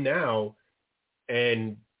move him now,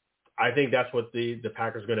 and I think that's what the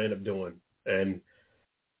Packers are going to end up doing. And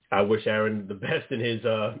I wish Aaron the best in his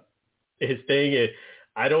thing.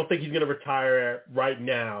 I don't think he's going to retire right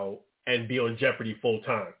now and be on Jeopardy full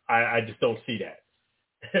time. I just don't see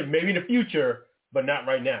that. Maybe in the future, but not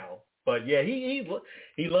right now. But, yeah, he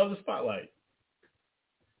loves the spotlight.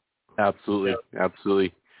 Absolutely. Yeah.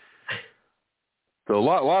 Absolutely. So a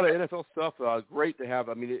lot of NFL stuff. Great to have.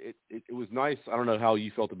 I mean, it was nice. I don't know how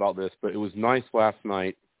you felt about this, but it was nice last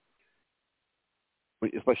night,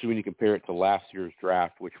 especially when you compare it to last year's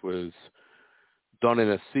draft, which was done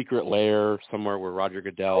in a secret lair somewhere where Roger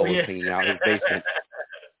Goodell was hanging out in his basement.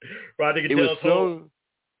 Roger Goodell's home.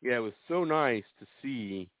 Yeah, it was so nice to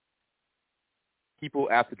see people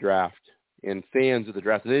at the draft and fans of the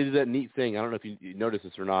draft. And they did that neat thing. I don't know if you noticed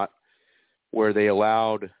this or not, where they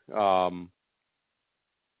allowed a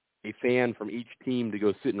fan from each team to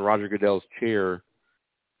go sit in Roger Goodell's chair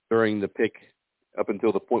during the pick up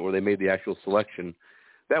until the point where they made the actual selection.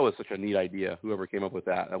 That was such a neat idea. Whoever came up with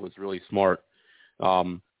that was really smart.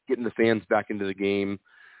 Getting the fans back into the game.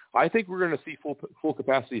 I think we're going to see full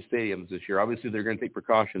capacity stadiums this year. Obviously, they're going to take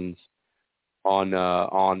precautions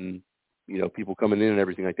on people coming in and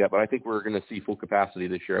everything like that. But I think we're going to see full capacity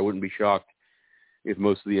this year. I wouldn't be shocked if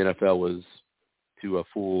most of the NFL was to a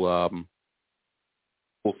full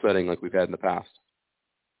setting like we've had in the past.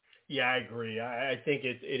 Yeah, I agree. I think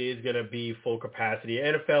it is going to be full capacity.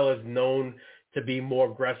 NFL is known to be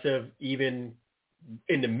more aggressive, even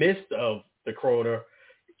in the midst of the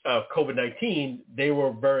COVID-19. They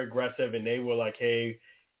were very aggressive, and they were like, "Hey,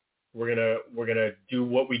 we're gonna do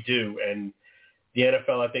what we do." And the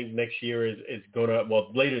NFL, I think next year is gonna, well,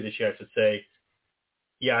 later this year, I should say.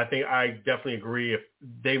 Yeah, I definitely agree. If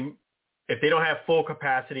they don't have full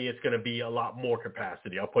capacity, it's going to be a lot more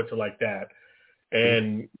capacity. I'll put it like that.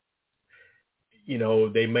 And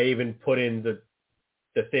they may even put in the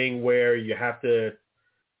thing where you have to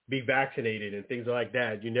be vaccinated and things like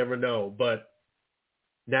that. You never know. But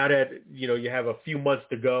now that, you have a few months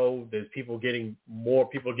to go, there's more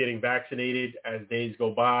people getting vaccinated as days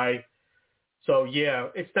go by. So, yeah,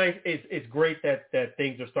 it's nice. It's great that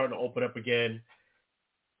things are starting to open up again.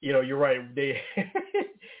 You're right. They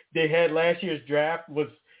had last year's draft was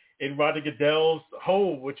in Roger Goodell's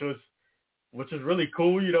home, which was really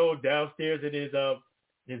cool, downstairs in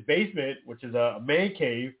his basement, which is a man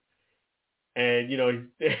cave. And,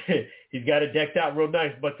 he's got it decked out real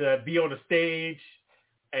nice. But to be on the stage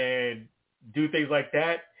and do things like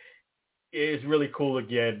that is really cool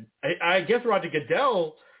again. I guess Roger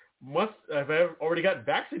Goodell must have already gotten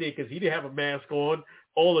vaccinated because he didn't have a mask on.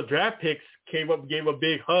 All the draft picks came up and gave him a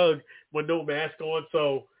big hug with no mask on.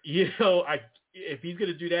 So, if he's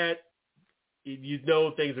going to do that,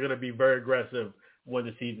 things are going to be very aggressive when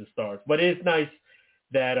the season starts. But it's nice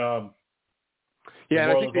that yeah,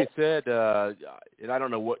 and I think they said, and I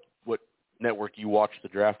don't know what network you watched the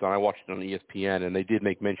draft on. I watched it on ESPN, and they did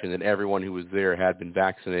make mention that everyone who was there had been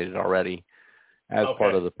vaccinated already as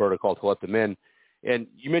part of the protocol to let them in. And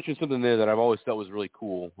you mentioned something there that I've always thought was really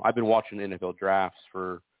cool. I've been watching NFL drafts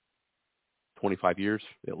for 25 years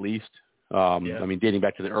at least. I mean, dating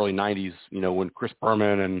back to the early 90s, when Chris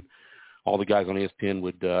Berman and all the guys on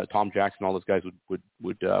ESPN Tom Jackson, all those guys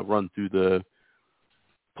would run through the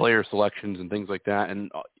player selections and things like that. And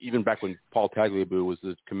even back when Paul Tagliabue was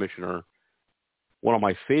the commissioner, one of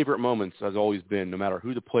my favorite moments has always been, no matter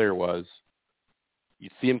who the player was,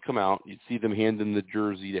 you'd see him come out, you'd see them hand in the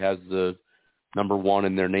jersey that has the number 1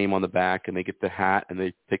 and their name on the back, and they get the hat and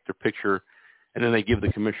they take their picture, and then they give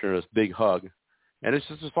the commissioner this big hug. And it's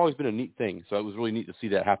always been a neat thing. So it was really neat to see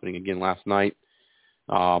that happening again last night.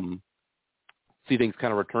 See things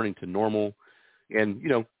kind of returning to normal. And,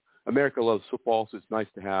 America loves football, so it's nice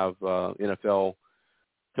to have NFL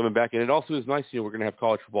coming back. And it also is nice, we're going to have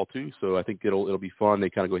college football too, so I think it'll be fun.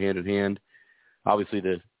 They kind of go hand in hand. Obviously,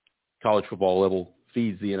 the college football level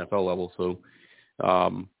feeds the NFL level. So,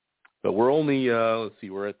 but we're only,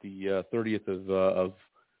 we're at the 30th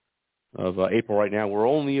of April right now. We're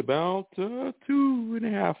only about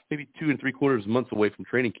 2.5, maybe 2 3/4 months away from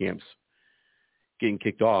training camps getting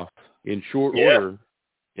kicked off. In short order,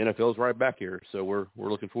 NFL's right back here, so we're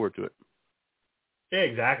looking forward to it. Yeah,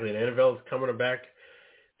 exactly. The NFL is coming back,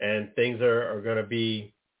 and things are going to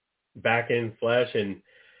be back in flesh. And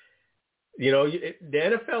the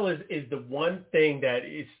NFL is the one thing that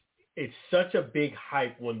it's such a big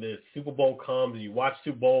hype when the Super Bowl comes and you watch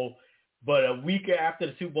Super Bowl, but a week after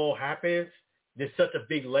the Super Bowl happens, there's such a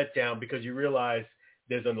big letdown because you realize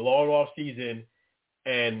there's a long off season.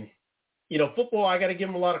 And football, I got to give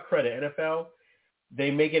them a lot of credit. NFL, they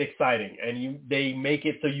make it exciting, and they make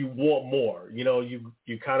it so you want more. You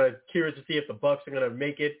kind of curious to see if the Bucs are going to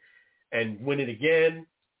make it and win it again.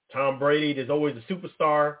 Tom Brady, there's always a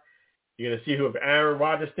superstar. You're going to see if Aaron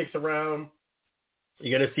Rodgers sticks around.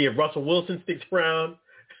 You're going to see if Russell Wilson sticks around.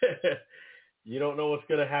 You don't know what's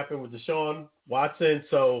going to happen with Deshaun Watson.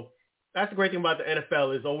 So that's the great thing about the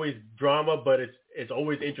NFL. It's always drama, but it's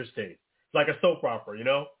always interesting. It's like a soap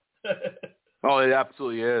opera, Oh, it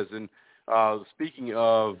absolutely is. And speaking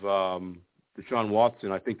of Deshaun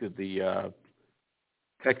Watson, I think that the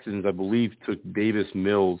Texans, I believe, took Davis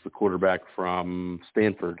Mills, the quarterback from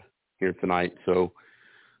Stanford, here tonight. So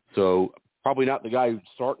probably not the guy who'd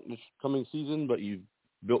start this coming season, but you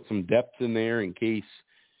built some depth in there in case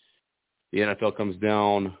the NFL comes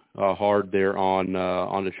down hard there on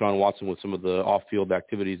Deshaun Watson with some of the off-field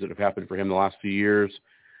activities that have happened for him the last few years.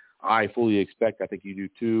 I fully expect, I think you do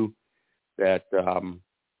too, that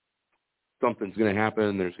something's going to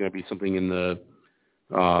happen. There's going to be something in the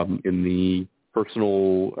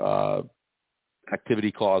personal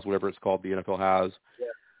activity clause, whatever it's called, the NFL has. Yeah.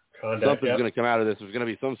 Conduct, something's going to come out of this. There's going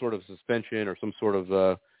to be some sort of suspension or some sort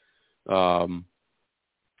of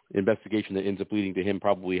investigation that ends up leading to him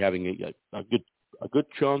probably having a good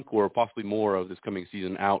chunk or possibly more of this coming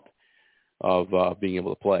season out of being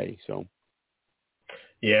able to play. So.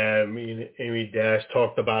 Yeah, I mean, Amy Dash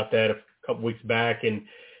talked about that a couple weeks back, and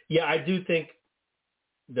yeah, I do think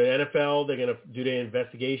the NFL, they're going to do their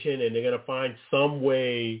investigation and they're going to find some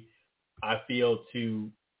way, I feel,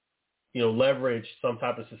 to, leverage some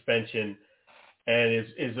type of suspension, and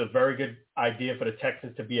is a very good idea for the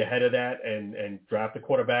Texans to be ahead of that and draft a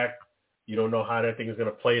quarterback. You don't know how that thing is going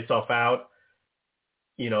to play itself out,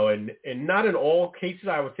 and not in all cases,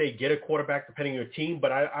 I would say get a quarterback depending on your team,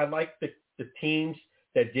 but I like the teams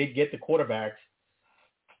that did get the quarterbacks.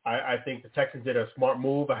 I think the Texans did a smart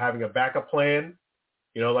move of having a backup plan.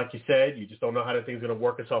 Like you said, you just don't know how the thing's going to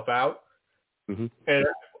work itself out. Mm-hmm. And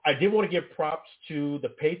I did want to give props to the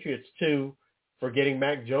Patriots, too, for getting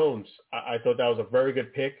Mac Jones. I thought that was a very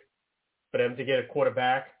good pick for them to get a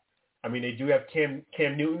quarterback. I mean, they do have Cam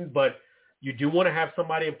Newton, but you do want to have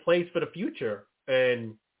somebody in place for the future.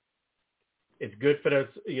 And it's good for the,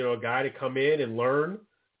 a guy to come in and learn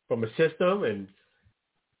from a system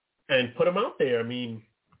and put him out there. I mean,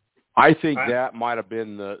 I think that might have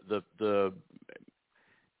been the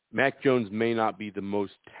Mac Jones may not be the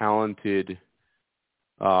most talented,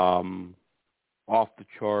 off the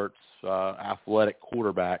charts, athletic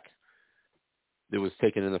quarterback that was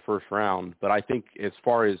taken in the first round. But I think as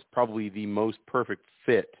far as probably the most perfect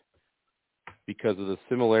fit because of the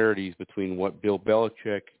similarities between what Bill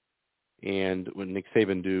Belichick and what Nick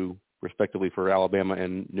Saban do, respectively, for Alabama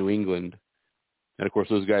and New England. And, of course,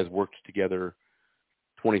 those guys worked together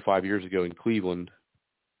 25 years ago in Cleveland,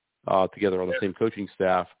 together on the same coaching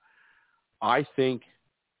staff. I think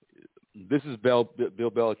this is Bill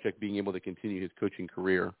Belichick being able to continue his coaching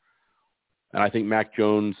career. And I think Mac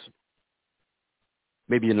Jones,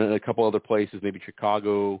 maybe in a couple other places, maybe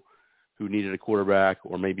Chicago, who needed a quarterback,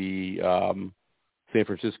 or maybe San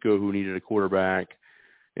Francisco, who needed a quarterback,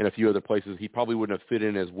 and a few other places, he probably wouldn't have fit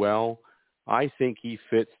in as well. I think he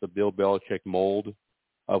fits the Bill Belichick mold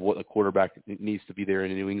of what a quarterback needs to be there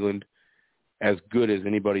in New England as good as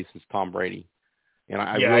anybody since Tom Brady. And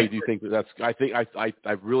I really do think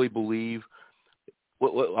I really believe, I'm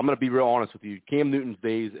going to be real honest with you, Cam Newton's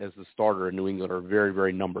days as the starter in New England are very,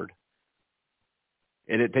 very numbered.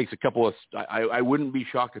 And it takes a couple of – I wouldn't be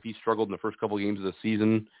shocked if he struggled in the first couple of games of the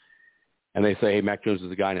season and they say, hey, Mac Jones is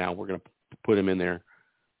the guy now. We're going to put him in there.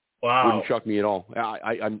 Wow. Wouldn't shock me at all.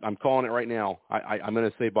 I'm calling it right now. I'm going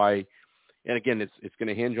to say by – and again, it's going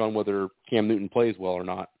to hinge on whether Cam Newton plays well or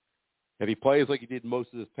not. If he plays like he did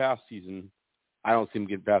most of this past season, I don't see him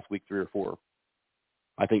getting past week 3 or 4.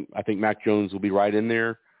 I think Mac Jones will be right in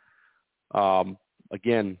there.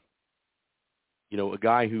 Again, a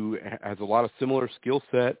guy who has a lot of similar skill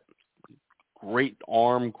set, great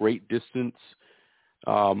arm, great distance.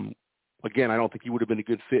 Again, I don't think he would have been a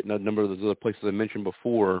good fit in a number of those other places I mentioned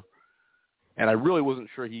before. And I really wasn't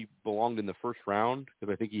sure he belonged in the first round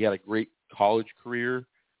because I think he had a great college career.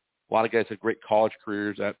 A lot of guys had great college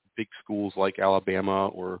careers at big schools like Alabama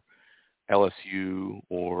or LSU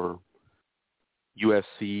or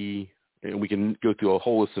USC. And we can go through a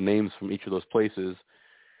whole list of names from each of those places.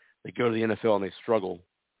 They go to the NFL and they struggle.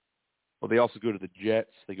 Well, they also go to the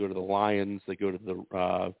Jets. They go to the Lions. They go to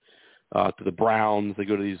the Browns. They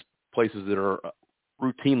go to these places that are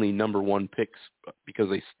routinely number one picks because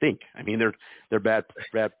they stink. I mean, they're bad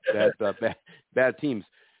teams.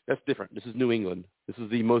 That's different. This is New England. This is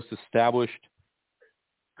the most established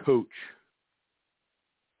coach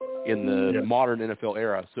in the modern NFL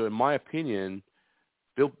era. So, in my opinion,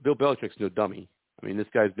 Bill Belichick's no dummy. I mean, this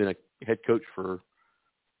guy's been a head coach for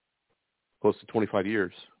close to 25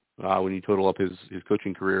 years when you total up his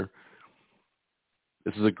coaching career.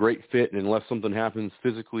 This is a great fit, and unless something happens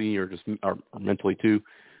physically or mentally too,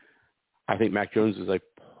 I think Mac Jones is a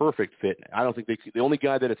perfect fit. I don't think the only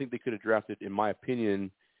guy that I think they could have drafted, in my opinion,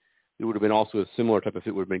 it would have been also a similar type of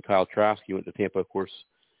fit would have been Kyle Trask. He went to Tampa, of course,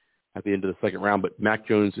 at the end of the second round. But Mac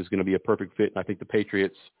Jones is going to be a perfect fit, and I think the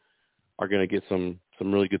Patriots are going to get some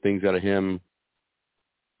really good things out of him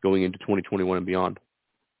going into 2021 and beyond.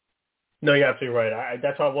 No, you're absolutely right.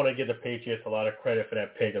 That's why I want to give the Patriots a lot of credit for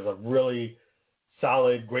that pick. It was a really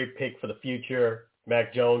solid, great pick for the future,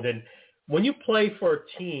 Mac Jones. And when you play for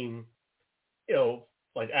a team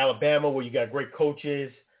like Alabama, where you got great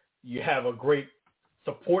coaches, you have a great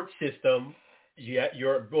support system,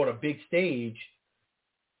 you're on a big stage,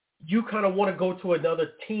 you kind of want to go to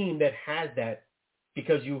another team that has that,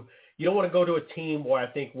 because you don't want to go to a team where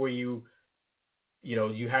you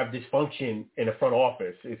have dysfunction in the front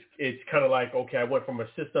office. It's kind of like, okay, I went from a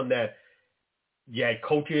system that you had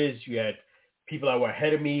coaches, you had people that were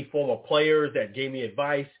ahead of me, former players that gave me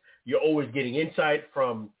advice. You're always getting insight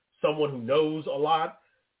from someone who knows a lot.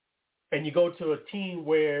 And you go to a team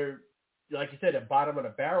where, like you said, a bottom of the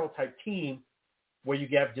barrel type team where you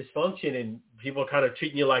have dysfunction and people are kind of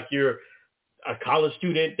treating you like you're a college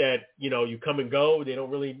student that, you come and go. They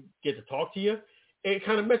don't really get to talk to you. It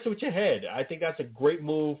kind of messes with your head. I think that's a great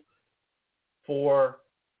move for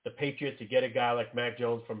the Patriots to get a guy like Mac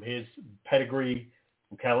Jones from his pedigree,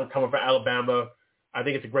 coming from Alabama. I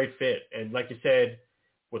think it's a great fit. And like you said,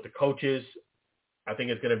 with the coaches, I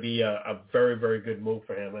think it's going to be a very, very good move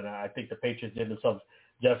for him. And I think the Patriots did themselves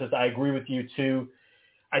justice. I agree with you too.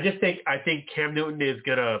 I think Cam Newton he's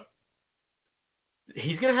going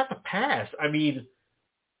to have to pass. I mean,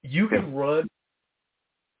 you can run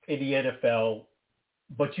in the NFL,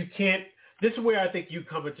 but you can't. This is where I think you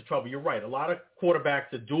come into trouble. You're right. A lot of quarterbacks,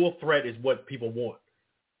 the dual threat is what people want.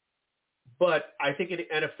 But I think in the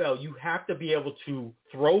NFL, you have to be able to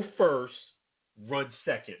throw first, run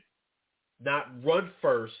second. Not run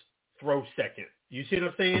first, throw second. You see what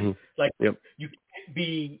I'm saying? Mm-hmm. Like, yep. You can't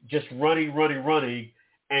be just running,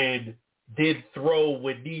 and then throw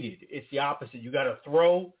when needed. It's the opposite. You got to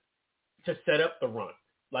throw to set up the run,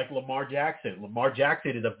 like Lamar Jackson. Lamar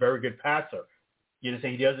Jackson is a very good passer. You know,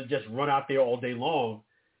 he doesn't just run out there all day long.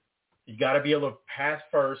 You got to be able to pass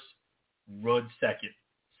first, run second,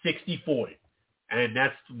 60-40. And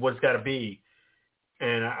that's what it's got to be.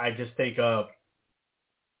 And I just think that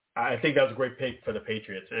was a great pick for the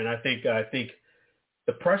Patriots. And I think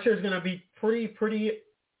the pressure is going to be pretty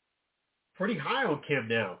high on Cam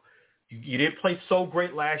now. You didn't play so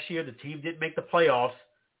great last year. The team didn't make the playoffs.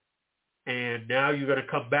 And now you're going to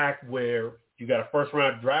come back where you got a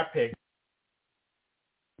first-round draft pick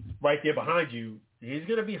right there behind you. He's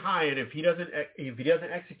going to be high, and if he doesn't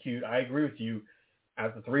execute, I agree with you.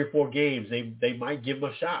 After 3 or 4 games, they might give him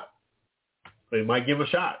a shot.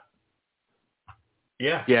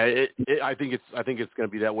 Yeah. Yeah. I think it's going to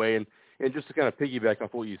be that way. And just to kind of piggyback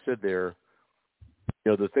off what you said there,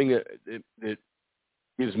 the thing that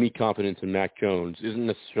gives me confidence in Mac Jones isn't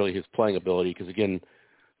necessarily his playing ability, because again,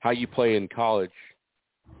 how you play in college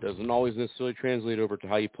doesn't always necessarily translate over to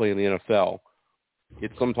how you play in the NFL.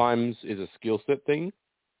 It sometimes is a skill set thing.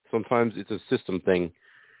 Sometimes it's a system thing.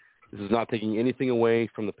 This is not taking anything away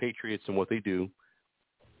from the Patriots and what they do,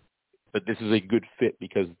 but this is a good fit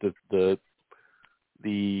because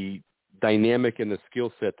the dynamic and the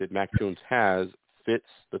skill set that Mac Jones has fits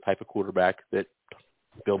the type of quarterback that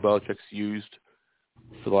Bill Belichick's used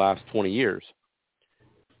for the last 20 years.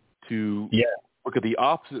 To look at the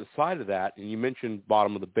opposite side of that, and you mentioned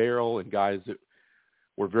bottom of the barrel and guys that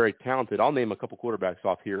were very talented. I'll name a couple quarterbacks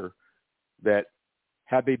off here that,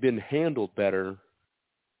 had they been handled better,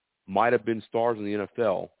 might have been stars in the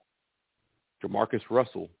NFL. Jamarcus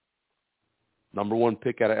Russell, number 1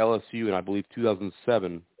 pick out of LSU in, I believe,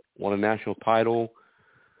 2007, won a national title,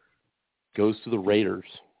 goes to the Raiders.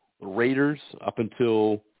 The Raiders, up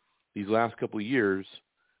until these last couple of years,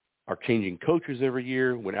 are changing coaches every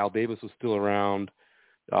year. When Al Davis was still around,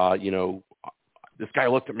 this guy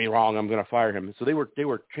looked at me wrong, I'm going to fire him. So they were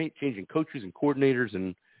changing coaches and coordinators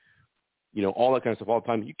and all that kind of stuff all the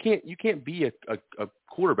time. You can't be a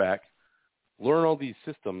quarterback, learn all these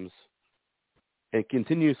systems, and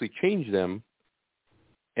continuously change them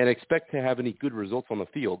and expect to have any good results on the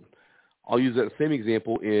field. I'll use that same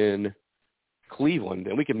example in Cleveland,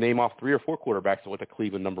 and we can name off 3 or 4 quarterbacks that went to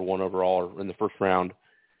Cleveland number 1 overall or in the first round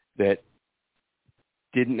that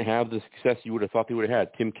didn't have the success you would have thought they would have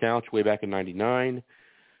had. Tim Couch way back in '99,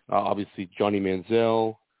 obviously Johnny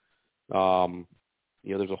Manziel.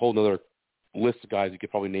 There's a whole other list of guys you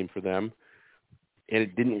could probably name for them, and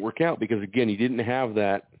it didn't work out because, again, he didn't have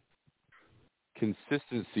that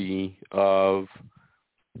consistency of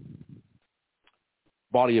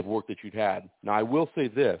body of work that you'd had. Now, I will say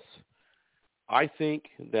this. I think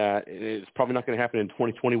that it's probably not going to happen in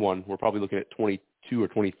 2021. We're probably looking at 22 or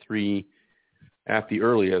 23 at the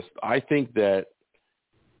earliest. I think that,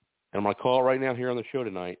 and I'm going to call it right now here on the show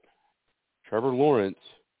tonight, Trevor Lawrence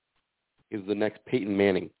is the next Peyton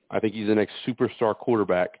Manning. I think he's the next superstar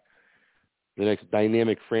quarterback, the next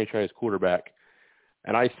dynamic franchise quarterback.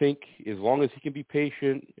 And I think as long as he can be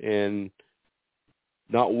patient and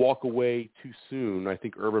not walk away too soon, I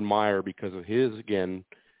think Urban Meyer, because of his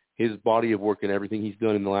his body of work and everything he's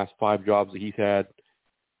done in the last 5 jobs that he's had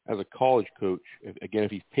as a college coach, again,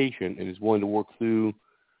 if he's patient and is willing to work through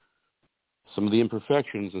some of the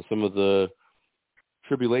imperfections and some of the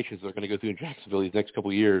tribulations they're going to go through in Jacksonville these next couple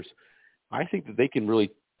of years, I think that they can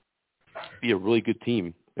really be a really good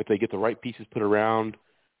team if they get the right pieces put around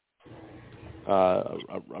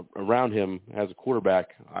him as a quarterback.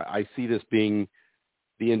 I see this being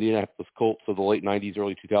the Indianapolis Colts of the late 90s,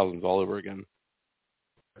 early 2000s all over again.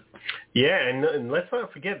 Yeah, and let's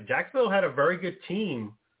not forget, Jacksonville had a very good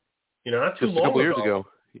team, not too long ago. Just a couple years ago.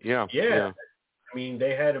 Yeah. I mean,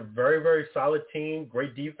 they had a very, very solid team,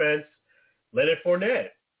 great defense, Leonard Fournette.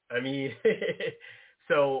 I mean,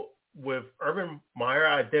 so with Urban Meyer,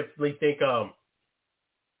 I definitely think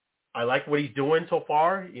I like what he's doing so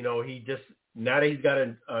far. He just, now that he's got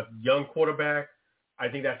a young quarterback, I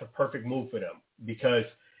think that's a perfect move for them, because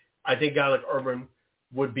I think a guy like Urban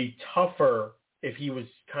would be tougher if he was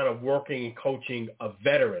kind of working and coaching a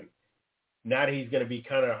veteran. Now that he's going to be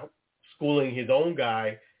kind of schooling his own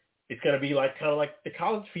guy, it's going to be kind of like the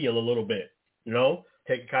college feel a little bit,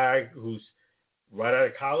 Take a guy who's right out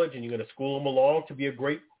of college and you're going to school him along to be a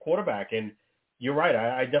great quarterback. And you're right.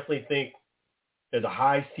 I definitely think there's a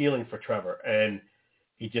high ceiling for Trevor, and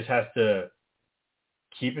he just has to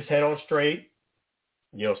keep his head on straight,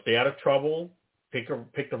 stay out of trouble, pick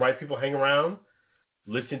the right people, hang around,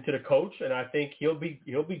 listen to the coach, and I think he'll be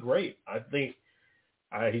great. I think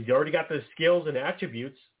he's already got the skills and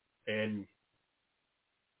attributes, and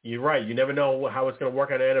you're right. You never know how it's going to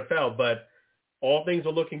work in the NFL, but all things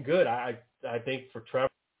are looking good. I think for Trevor,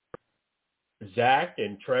 Zach,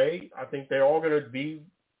 and Trey, I think they're all going to be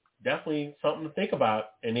definitely something to think about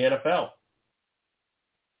in the NFL.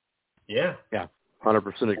 Yeah. Yeah,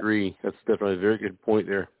 100% agree. That's definitely a very good point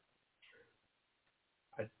there.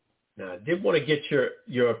 Now, I did want to get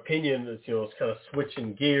your opinion. It's kind of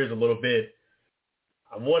switching gears a little bit.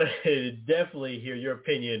 I wanted to definitely hear your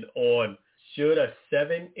opinion on, should a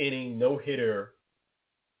 7-inning no-hitter,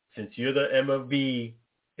 since you're the MLB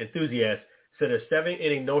enthusiast, should a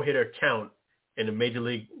 7-inning no-hitter count in the Major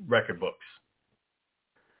League record books?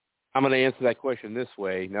 I'm going to answer that question this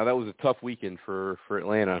way. Now, that was a tough weekend for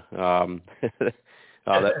Atlanta.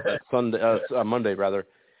 That Sunday, Monday rather,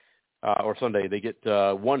 or Sunday. They get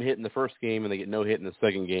 1 hit in the first game and they get no hit in the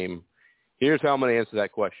second game. Here's how I'm going to answer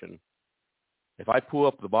that question. If I pull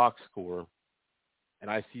up the box score and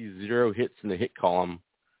I see 0 hits in the hit column,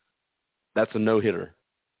 that's a no-hitter.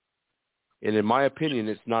 And in my opinion,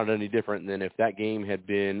 it's not any different than if that game had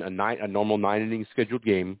been a normal 9-inning scheduled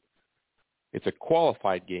game. It's a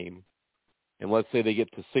qualified game, and let's say they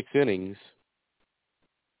get to 6 innings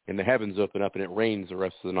and the heavens open up and it rains the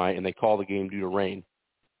rest of the night and they call the game due to rain.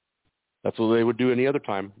 That's what they would do any other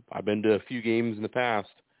time. I've been to a few games in the past.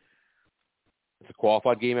 It's a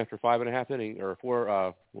qualified game after 5.5 innings or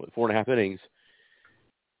 4.5 innings.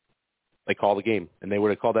 They call the game, and they would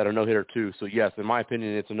have called that a no-hitter too. So yes, in my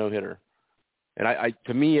opinion, it's a no-hitter. And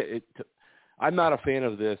to me, I'm not a fan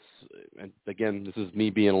of this. And again, this is me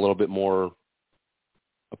being a little bit more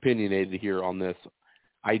opinionated here on this.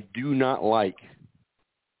 I do not like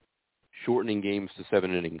shortening games to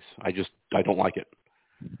 7 innings. I don't like it.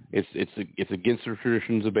 It's against the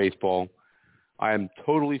traditions of baseball. I am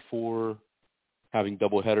totally for having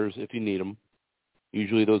double headers if you need them.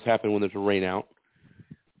 Usually those happen when there's a rain out.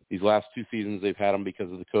 These last 2 seasons they've had them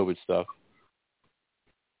because of the COVID stuff.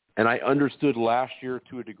 And I understood last year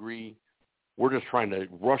to a degree. We're just trying to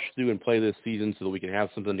rush through and play this season so that we can have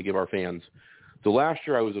something to give our fans. So last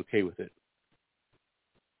year I was okay with it.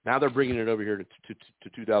 Now they're bringing it over here to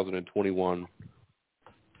 2021.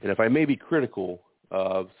 And if I may be critical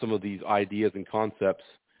of some of these ideas and concepts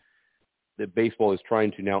that baseball is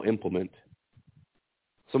trying to now implement,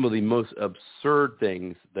 some of the most absurd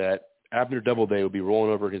things that Abner Doubleday would be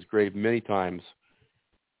rolling over in his grave many times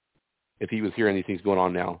if he was hearing these things going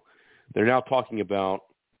on now. They're now talking about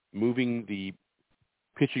moving the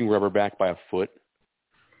pitching rubber back by a foot.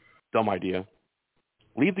 Dumb idea.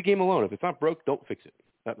 Leave the game alone. If it's not broke, don't fix it.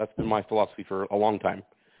 That's been my philosophy for a long time.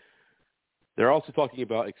 They're also talking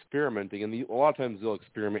about experimenting, and a lot of times they'll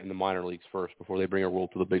experiment in the minor leagues first before they bring a rule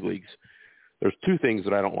to the big leagues. There's 2 things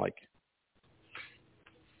that I don't like.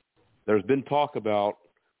 There's been talk about,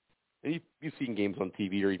 and you've seen games on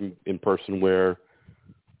TV or even in person where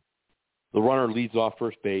the runner leads off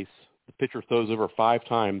first base, the pitcher throws over 5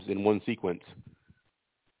 times in one sequence.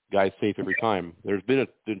 Guy's safe every time. There's been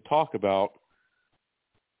talk about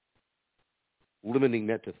limiting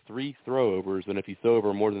that to 3 throwovers, and if you throw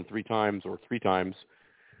over more than 3 times or 3 times,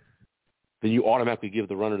 then you automatically give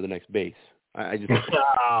the runner the next base. I just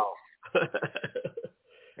wow.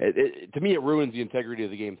 To me, it ruins the integrity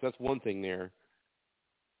of the game. So that's one thing there.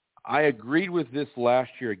 I agreed with this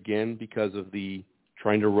last year again because of the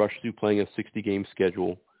trying to rush through playing a 60-game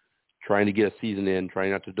schedule, trying to get a season in,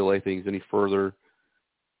 trying not to delay things any further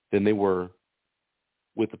than they were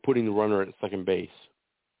with the putting the runner at second base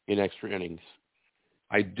in extra innings.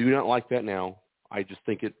 I do not like that now. I just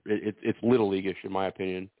think it's Little League-ish, in my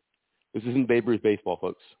opinion. This isn't Babe Ruth baseball,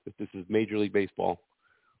 folks. This is Major League Baseball.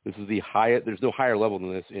 This is the highest. There's no higher level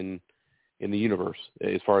than this in the universe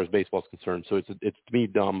as far as baseball is concerned. So it's to me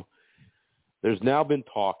dumb. There's now been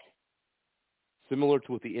talk similar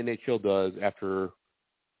to what the NHL does after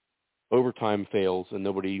overtime fails and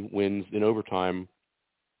nobody wins in overtime,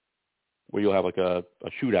 where you'll have like a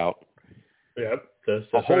shootout. Yep.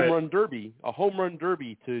 A home run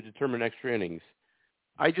derby to determine extra innings.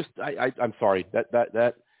 I'm sorry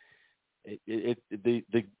the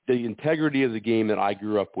integrity of the game that I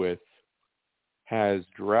grew up with has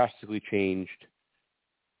drastically changed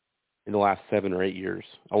in the last 7 or 8 years.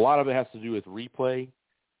 A lot of it has to do with replay.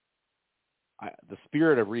 The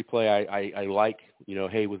spirit of replay, I like,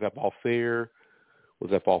 hey, was that ball fair?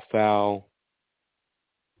 Was that ball foul?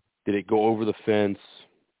 Did it go over the fence?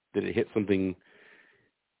 Did it hit something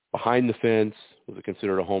behind the fence? Was it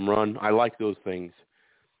considered a home run? I like those things.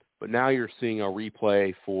 But now you're seeing a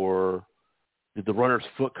replay for, did the runner's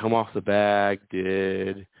foot come off the bag?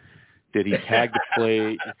 Did he tag the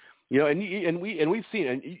plate? And we've seen,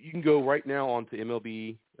 and you can go right now onto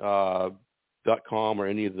MLB.com or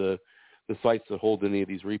any of the sites that hold any of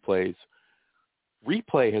these replays.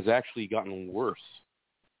 Replay has actually gotten worse.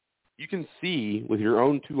 You can see with your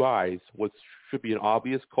own 2 eyes what should be an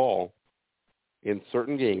obvious call in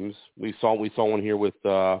certain games. We saw one here with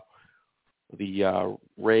the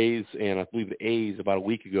Rays and I believe the A's about a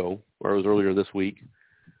week ago, or it was earlier this week.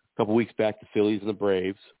 A couple weeks back, the Phillies and the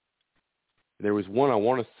Braves. There was one I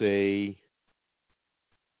want to say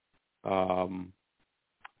the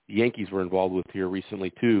Yankees were involved with here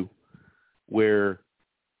recently too, where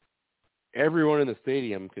everyone in the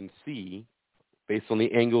stadium can see, based on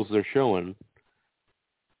the angles they're showing,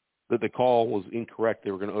 that the call was incorrect.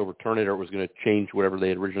 They were going to overturn it or it was going to change whatever they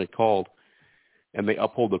had originally called, and they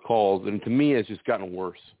uphold the calls. And to me, it's just gotten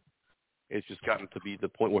worse. It's just gotten to be the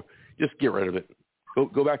point where just get rid of it.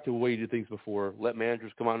 Go back to the way you did things before. Let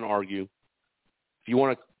managers come out and argue. If you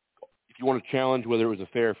want to challenge whether it was a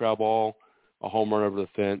fair or foul ball, a home run over the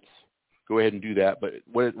fence, go ahead and do that. But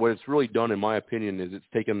what it's really done, in my opinion, is it's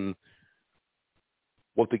taken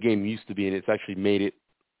what the game used to be, and it's actually made it,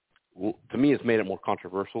 to me, it's made it more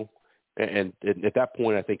controversial. And at that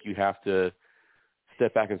point, I think you have to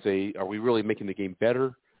step back and say, are we really making the game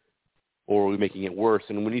better, or are we making it worse?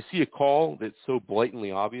 And when you see a call that's so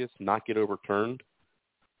blatantly obvious not get overturned,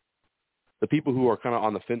 the people who are kind of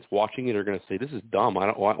on the fence watching it are going to say, this is dumb. Why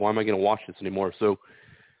am I going to watch this anymore? So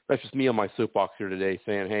that's just me on my soapbox here today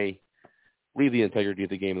saying, hey, leave the integrity of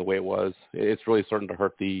the game the way it was. It's really starting to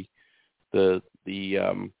hurt the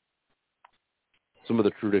some of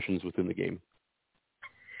the traditions within the game.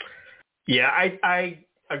 Yeah, I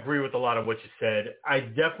agree with a lot of what you said. I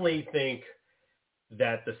definitely think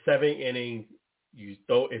that the 7th inning,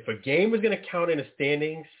 if a game is going to count in the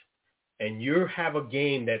standings and you have a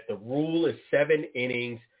game that the rule is 7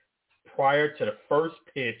 innings prior to the first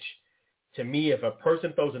pitch, to me, if a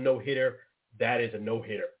person throws a no-hitter, that is a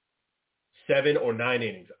no-hitter. 7 or 9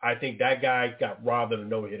 innings. I think that guy got robbed of a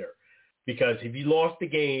no-hitter. Because if he lost the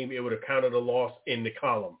game, it would have counted a loss in the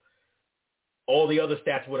column. All the other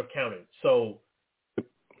stats would have counted. So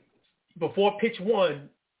before pitch 1,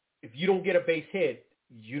 if you don't get a base hit,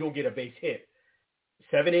 you don't get a base hit.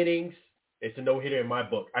 7 innings, it's a no-hitter in my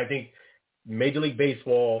book. I think Major League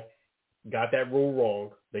Baseball got that rule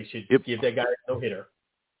wrong. They should give that guy a no-hitter.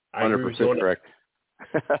 I 100% correct.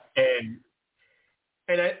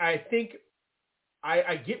 and I think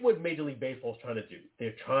I get what Major League Baseball is trying to do.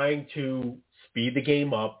 They're trying to speed the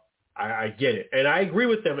game up. I get it, and I agree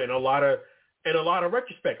with them in a lot of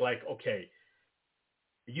retrospect. Like, okay,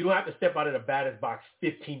 you don't have to step out of the batter's box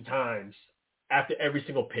 15 times after every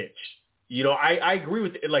single pitch. I agree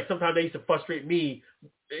with it. Like, sometimes they used to frustrate me,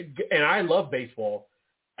 and I love baseball.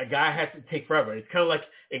 A guy has to take forever. It's kind of like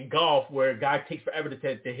in golf where a guy takes forever to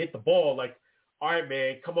hit the ball. Like, all right,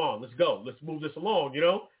 man, come on, let's go. Let's move this along,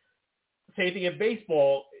 Same thing in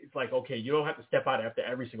baseball. It's like, okay, you don't have to step out after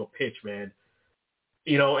every single pitch, man.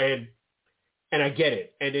 And I get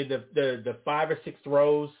it. And then the 5 or 6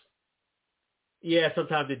 throws, yeah,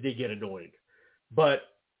 sometimes it did get annoying. But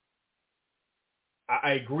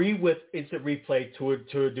I agree with instant replay to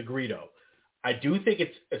a degree, though. I do think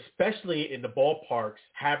it's, especially in the ballparks,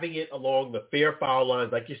 having it along the fair foul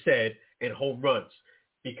lines, like you said, and home runs.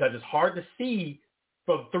 because it's hard to see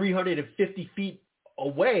from 350 feet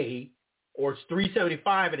away, or it's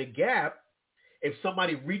 375 in a gap, if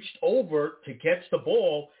somebody reached over to catch the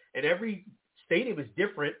ball. And every stadium is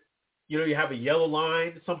different. You know, you have a yellow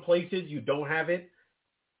line. Some places you don't have it,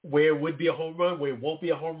 where it would be a home run, where it won't be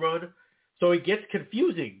a home run. So it gets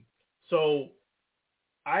confusing. So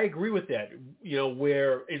I agree with that. You know,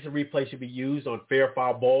 where instant replay should be used on fair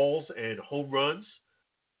foul balls and home runs.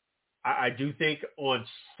 I do think on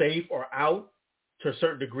safe or out, to a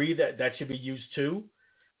certain degree, that should be used too.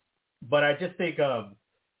 But I just think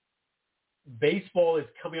baseball is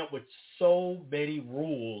coming up with so many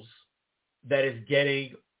rules that it's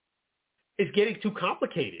getting too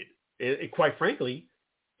complicated. Quite frankly,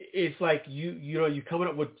 it's like you're coming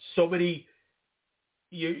up with so many.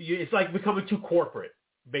 It's like becoming too corporate.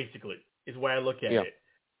 Basically, is the way I look at it.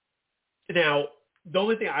 Now, the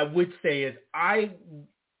only thing I would say is I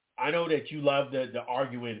know that you love the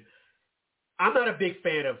arguing. I'm not a big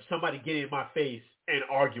fan of somebody getting in my face and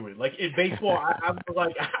arguing. Like in baseball,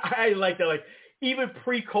 I like that. Like even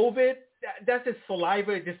pre-COVID, that's just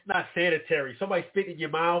saliva. It's just not sanitary. Somebody spitting in your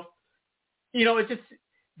mouth. You know, it's just,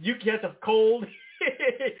 you catch a cold,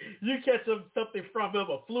 you catch something from them,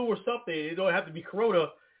 a flu or something. It don't have to be corona,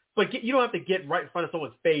 but you don't have to get right in front of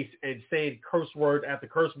someone's face and saying curse word after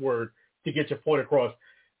curse word to get your point across.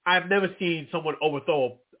 I've never seen someone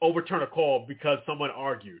overturn a call because someone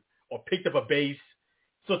argued or picked up a base.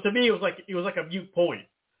 So to me, it was like a mute point.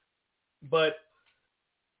 But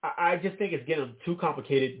I just think it's getting too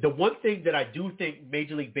complicated. The one thing that I do think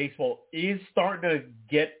Major League Baseball is starting to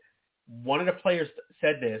get, one of the players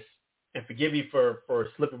said this, and forgive me for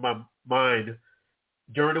slipping my mind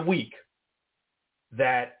during the week,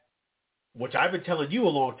 that, which I've been telling you a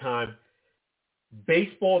long time,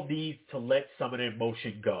 baseball needs to let some of the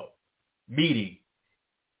emotion go. Meaning,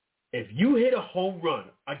 if you hit a home run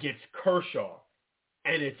against Kershaw,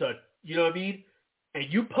 and it's you know what I mean,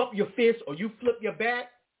 and you pump your fist or you flip your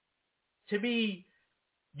bat, to me,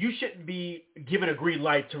 you shouldn't be given a green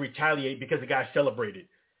light to retaliate because the guy celebrated.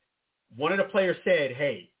 One of the players said,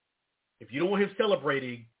 hey, if you don't want him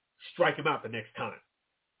celebrating, strike him out the next time.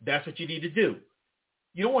 That's what you need to do.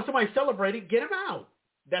 You don't want somebody celebrating, get him out.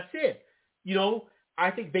 That's it. You know,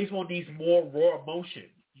 I think baseball needs more raw emotion.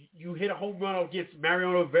 You hit a home run against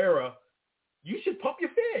Mariano Rivera, you should pump your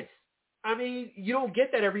fist. I mean, you don't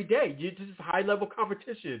get that every day. This is high-level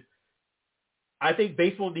competition. I think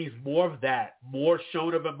baseball needs more of that, more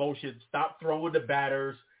showing of emotion. Stop throwing the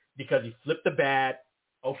batters because he flipped the bat.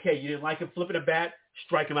 Okay, you didn't like him flipping the bat,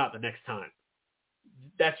 strike him out the next time.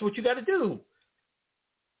 That's what you got to do.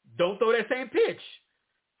 Don't throw that same pitch.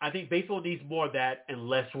 I think baseball needs more of that and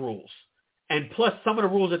less rules. And plus, some of the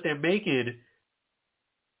rules that they're making,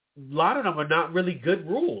 a lot of them are not really good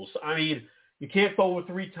rules. I mean, you can't throw over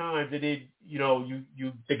 3 times and then,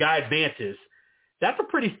 the guy advances. That's a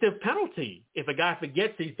pretty stiff penalty if a guy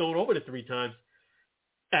forgets he's thrown over the 3 times.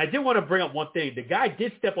 And I did want to bring up one thing. The guy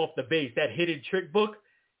did step off the base, that hidden trick book.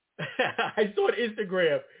 I saw on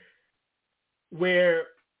Instagram where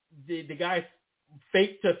the guy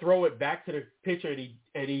faked to throw it back to the pitcher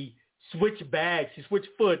and he switched bags. He switched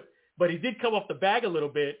foot, but he did come off the bag a little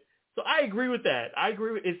bit. So I agree with that. I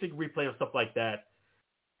agree with instant replay and stuff like that.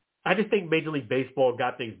 I just think Major League Baseball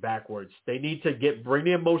got things backwards. They need to bring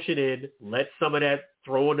the emotion in, let some of that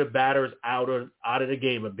throwing the batters out of the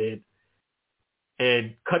game a bit,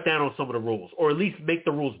 and cut down on some of the rules, or at least make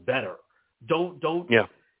the rules better. Don't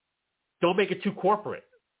make it too corporate.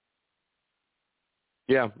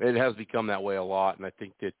 Yeah, it has become that way a lot, and I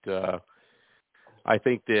think that a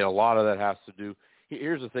lot of that has to do.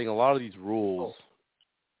 Here's the thing: a lot of these rules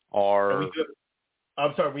are.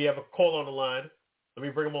 I'm sorry, we have a call on the line. Let me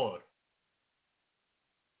bring him on.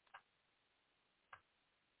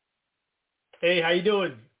 Hey, how you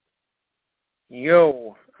doing?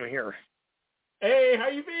 Yo, I'm here. Hey, how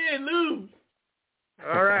you been, Lou?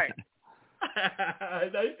 All right.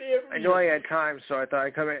 Nice to hear from you. I know I had time, so I thought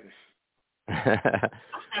I'd come in.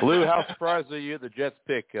 Lou, how surprised are you at the Jets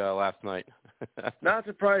pick last night? Not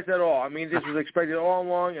surprised at all. I mean, this was expected all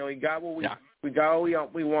along, and we got what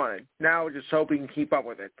we wanted. Now we're just hoping we can keep up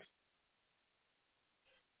with it.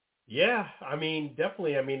 Yeah, I mean,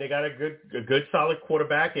 definitely. I mean, they got a good solid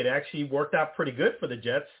quarterback. It actually worked out pretty good for the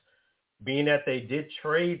Jets, being that they did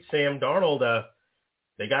trade Sam Darnold.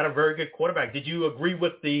 They got a very good quarterback. Did you agree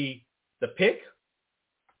with the pick?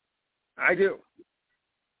 I do.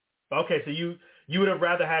 Okay, so you would have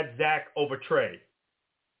rather had Zach over Trey?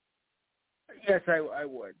 Yes, I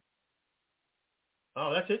would.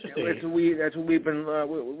 Oh, that's interesting. That's what we've been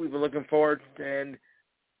looking for, and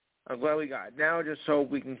I'm glad we got it. Now just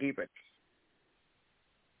hope we can keep it.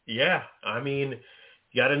 Yeah, I mean,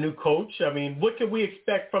 you got a new coach. I mean, what can we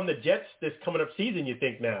expect from the Jets this coming up season, you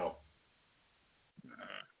think now?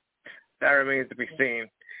 That remains to be seen.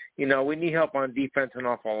 You know, we need help on defense an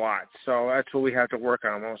awful lot, so that's what we have to work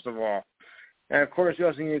on most of all. And, of course, we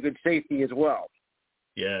also need a good safety as well.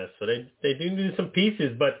 Yeah, so they do need some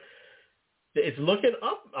pieces, but it's looking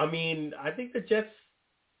up. I mean, I think the Jets,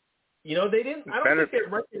 you know, I don't think their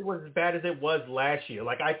record was as bad as it was last year.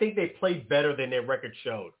 Like, I think they played better than their record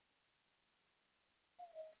showed.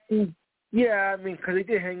 Yeah, I mean, because they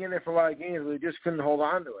did hang in there for a lot of games, but they just couldn't hold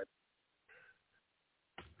on to it.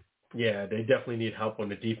 Yeah, they definitely need help on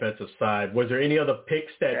the defensive side. Was there any other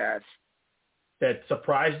picks that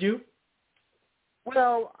surprised you?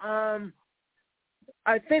 Well,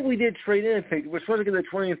 I think we did trade in a pick. We're supposed to get the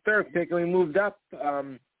 23rd pick, and we moved up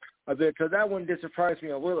a bit, so that one did surprise me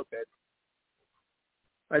a little bit.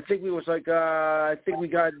 I think we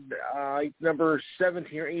got number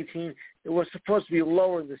 17 or 18. It was supposed to be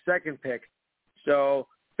lower than the second pick, so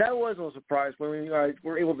that was a little surprise when we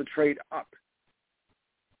were able to trade up.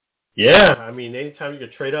 Yeah, I mean, anytime you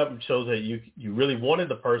can trade up, it shows that you really wanted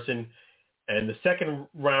the person. And the second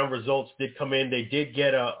round results did come in. They did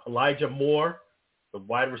get Elijah Moore, the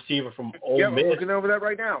wide receiver from Ole Miss. Yeah, we're looking over that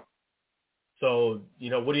right now. So, you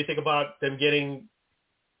know, what do you think about them getting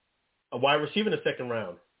a wide receiver in the second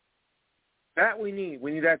round? That we need.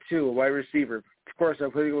 We need that too, a wide receiver. Of course, I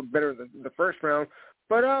think it was better than the first round,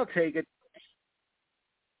 but I'll take it.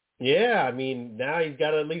 Yeah, I mean, now he's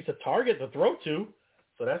got at least a target to throw to,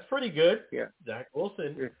 so that's pretty good. Yeah. Zach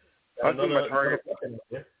Wilson. Yeah. I'll give him a target.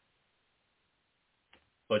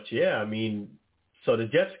 But, yeah, I mean, so the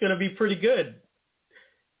Jets are going to be pretty good.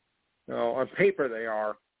 No, on paper they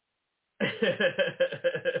are.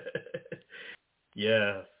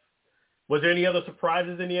 Yeah. Was there any other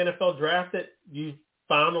surprises in the NFL draft that you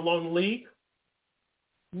found along the league?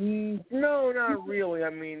 No, not really. I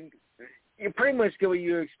mean, you pretty much get what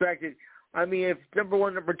you expected. I mean, if number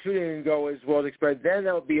 1, number 2 didn't go as well as expected, then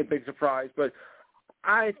that would be a big surprise. But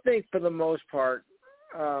I think for the most part,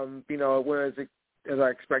 you know, it went as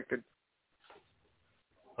I expected.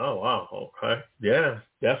 Oh, wow. Okay. Yeah,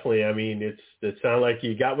 definitely. I mean, it sounds like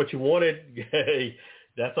you got what you wanted.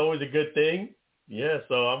 That's always a good thing. Yeah,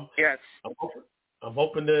 so I'm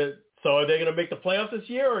hoping to. So are they going to make the playoffs this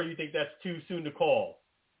year, or you think that's too soon to call?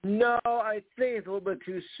 No, I think it's a little bit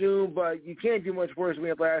too soon, but you can't do much worse than we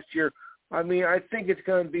had last year. I mean, I think it's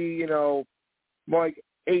going to be, you know, like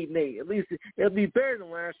 8-8. At least it'll be better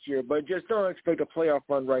than last year, but just don't expect a playoff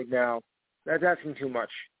run right now. That's asking too much.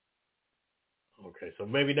 Okay, so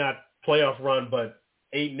maybe not playoff run, but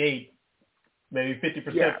 8-8, maybe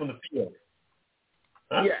 50% from the field.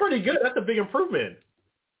 That's pretty good. That's a big improvement.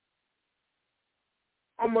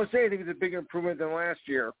 Almost anything is a bigger improvement than last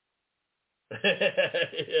year.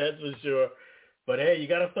 That's for sure. But, hey, you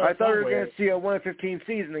got to start I thought somewhere. we were going to see a 1-15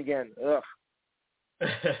 season again. Ugh.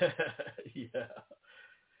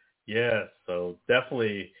 Yeah, so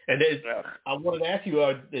definitely. And I wanted to ask you,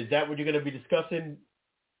 is that what you're going to be discussing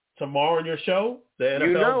tomorrow on your show? The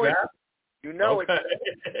NFL draft? You know okay.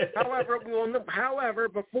 it. However,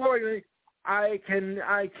 before I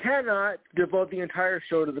cannot devote the entire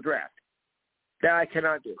show to the draft. That I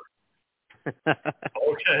cannot do.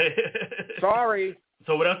 Okay. Sorry.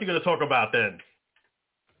 So what else are you going to talk about then?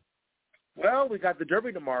 Well, we got the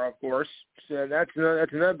Derby tomorrow, of course. So that's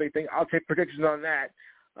another big thing. I'll take predictions on that.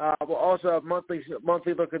 We'll also have monthly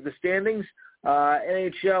look at the standings,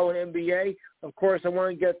 NHL and NBA. Of course, I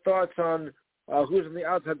want to get thoughts on who's on the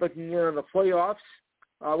outside looking in on the playoffs.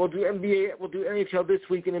 We'll do NBA. We'll do NHL this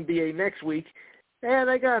week and NBA next week. And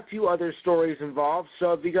I got a few other stories involved.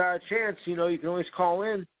 So if you got a chance, you know, you can always call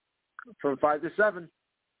in from 5 to 7.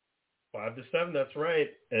 5 to 7, that's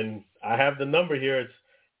right. And I have the number here.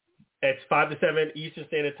 It's 5 to 7 Eastern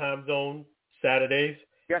Standard Time Zone, Saturdays.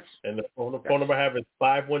 Yes. And the phone number I have is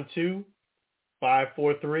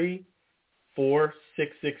 512-543-4662.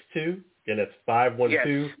 Again, that's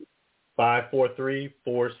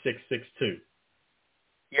 512-543-4662.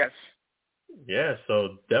 Yes. Yeah,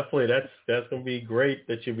 so definitely that's going to be great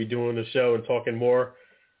that you'll be doing the show and talking more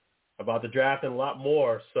about the draft and a lot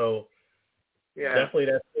more. So definitely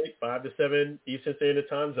that's great, 5 to 7 Eastern Standard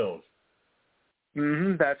Time Zone.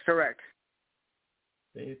 That's correct.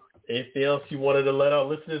 Anything else you wanted to let our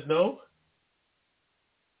listeners know?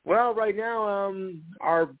 Well, right now,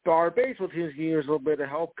 our baseball teams can use a little bit of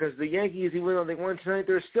help because the Yankees, even though they won tonight,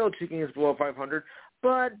 they're still 2 games below 500.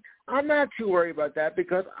 But I'm not too worried about that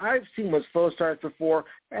because I've seen what slow starts before,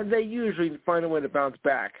 and they usually find a way to bounce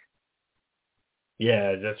back.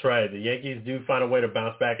 Yeah, that's right. The Yankees do find a way to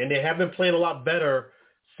bounce back, and they have been playing a lot better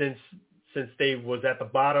since since they was at the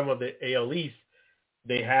bottom of the AL East,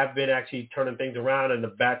 they have been actually turning things around, and the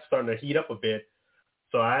bat's starting to heat up a bit.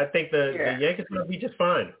 So I think the Yankees are going to be just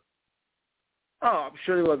fine. Oh, I'm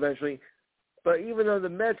sure they will eventually. But even though the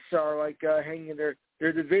Mets are like hanging there,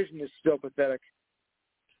 their division is still pathetic.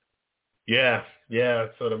 Yeah.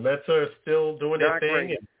 So the Mets are still doing their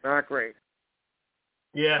thing. Not great.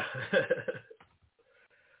 Yeah.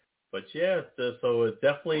 But yeah, so it's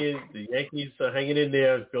definitely the Yankees are hanging in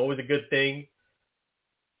there. It's always a good thing.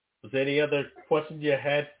 Was there any other questions you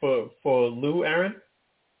had for Lou, Aaron?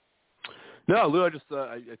 No, Lou, I just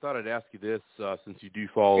I thought I'd ask you this since you do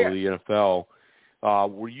follow the NFL.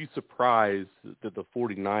 Were you surprised that the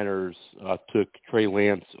 49ers took Trey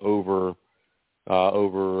Lance over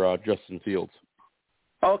Justin Fields?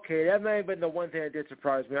 Okay, that may have been the one thing that did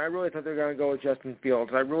surprise me. I really thought they were going to go with Justin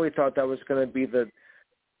Fields. I really thought that was going to be the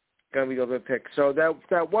good pick. So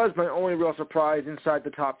that was my only real surprise inside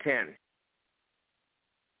the top 10.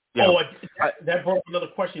 Yeah. Oh, that brought up another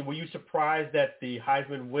question. Were you surprised that the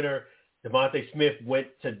Heisman winner, Devontae Smith, went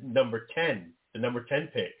to number 10, the number 10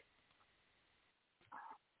 pick?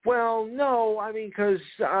 Well, no. I mean, because,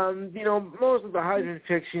 most of the Heisman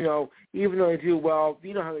picks, even though they do well,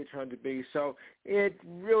 you know how they turn to be. So it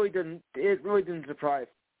really didn't surprise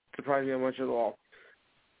me much at all.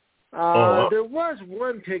 There was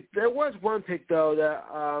one pick though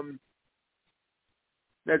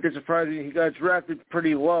that did surprise me. He got drafted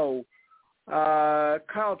pretty low.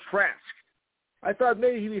 Kyle Trask. I thought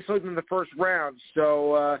maybe he'd be selected in the first round.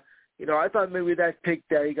 So, I thought maybe that pick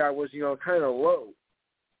that he got was, kind of low.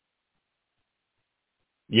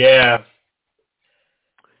 Yeah.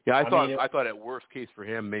 Yeah, I thought at worst case for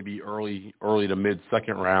him, maybe early to mid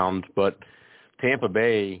second round, but Tampa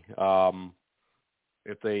Bay,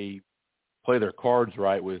 if they play their cards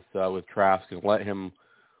right with Trask and let him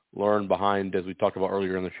learn behind, as we talked about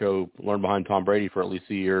earlier in the show, learn behind Tom Brady for at least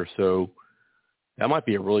a year or so, that might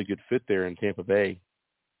be a really good fit there in Tampa Bay.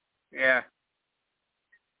 Yeah.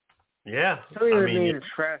 Yeah. Something that means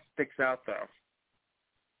Trask sticks out though.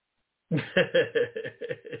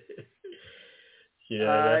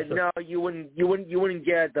 Yeah. No, you wouldn't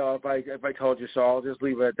get it though if I told you so. I'll just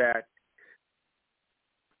leave it at that.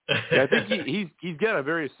 Yeah, I think he's got a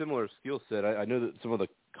very similar skill set. I know that some of the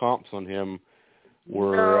comps on him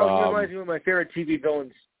were. No, he reminds me of my favorite TV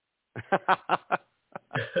villains.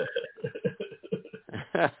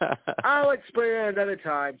 I'll explain it another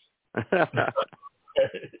time.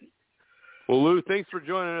 Well, Lou, thanks for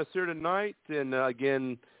joining us here tonight. And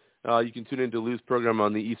again, you can tune into Lou's program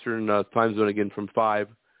on the Eastern time zone again from 5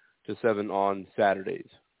 to 7 on Saturdays.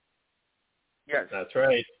 Yes. That's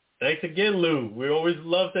right. Thanks again, Lou. We always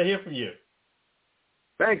love to hear from you.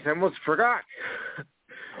 Thanks. I almost forgot.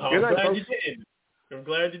 I'm glad you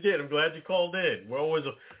did. I'm glad you called in. We're always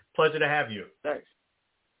a pleasure to have you. Thanks.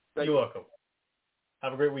 You're welcome.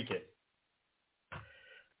 Have a great weekend.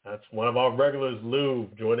 That's one of our regulars, Lou,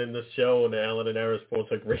 joining the show on the Alan and Aaron Sports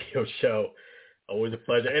Talk Radio Show. Always a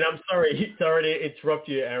pleasure. And I'm sorry to interrupt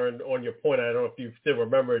you, Aaron, on your point. I don't know if you still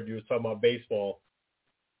remember you were talking about baseball.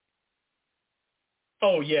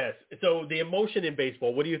 Oh, yes. So the emotion in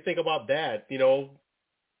baseball, what do you think about that,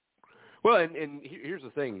 Well, and here's the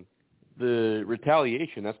thing. The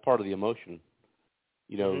retaliation, that's part of the emotion.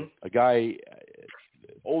 A guy,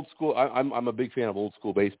 old school, I'm a big fan of old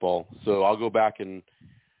school baseball, so I'll go back and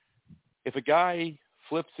if a guy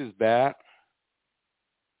flips his bat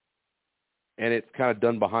and it's kind of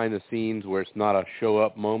done behind the scenes where it's not a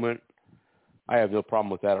show-up moment, I have no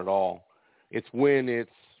problem with that at all. It's when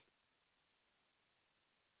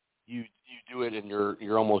you do it and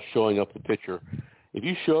you're almost showing up the pitcher. If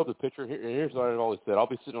you show up the pitcher, and here's what I've always said, I'll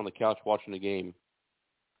be sitting on the couch watching the game.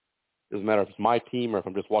 Doesn't matter if it's my team or if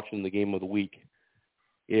I'm just watching the game of the week.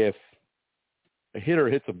 If a hitter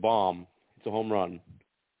hits a bomb, it's a home run,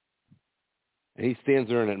 and he stands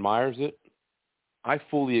there and admires it, I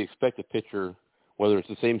fully expect the pitcher, whether it's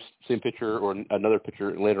the same pitcher or another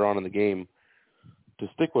pitcher later on in the game, to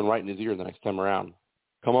stick one right in his ear the next time around.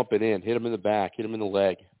 Come up and in, hit him in the back, hit him in the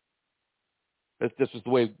leg. That's just the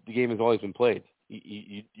way the game has always been played.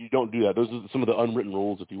 You don't do that. Those are some of the unwritten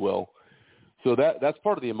rules, if you will. So that's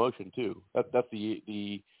part of the emotion too. That's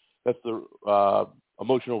the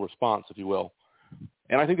emotional response, if you will.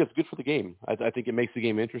 And I think that's good for the game. I think it makes the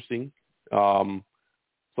game interesting.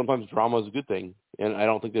 Sometimes drama is a good thing, and I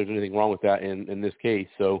don't think there's anything wrong with that in this case.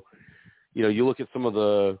 So, you look at some of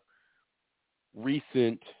the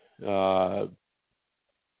recent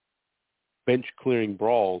bench clearing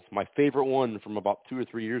brawls. My favorite one from about 2 or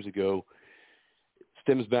 3 years ago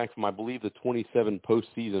stems back from, I believe, the 2017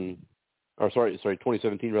 postseason,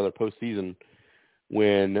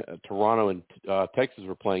 when Toronto and Texas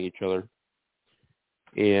were playing each other.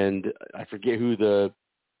 And I forget who the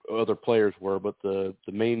other players were, but the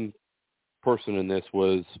main person in this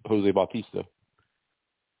was Jose Bautista.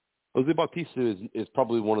 Jose Bautista is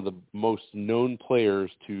probably one of the most known players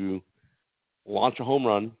to launch a home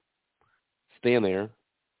run, stand there,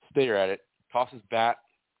 stare at it, toss his bat,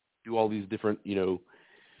 do all these different,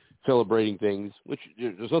 celebrating things, which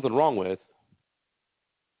there's nothing wrong with,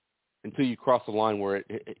 until you cross the line where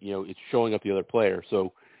it's showing up the other player.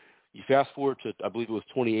 So you fast forward to, I believe it was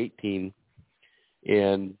 2018,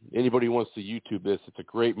 and anybody who wants to YouTube this, it's a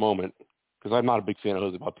great moment, because I'm not a big fan of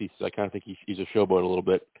Jose Bautista. I kind of think he's a showboat a little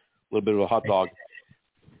bit of a hot dog.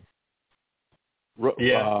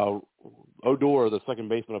 Yeah. Odor, the second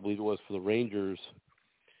baseman, I believe it was, for the Rangers,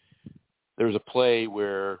 there was a play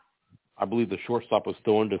where I believe the shortstop was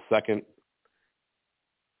thrown to second.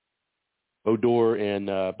 Odor and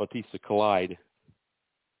Bautista collide,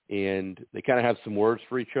 and they kind of have some words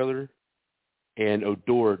for each other, and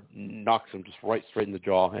Odor knocks him just straight in the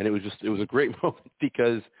jaw, and it was a great moment,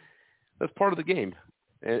 because that's part of the game,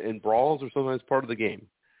 and brawls are sometimes part of the game,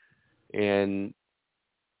 and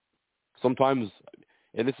sometimes,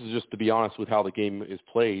 and this is just to be honest with how the game is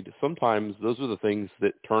played, sometimes those are the things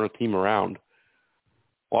that turn a team around.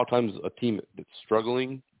 A lot of times a team that's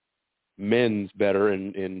struggling mends better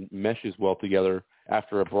and meshes well together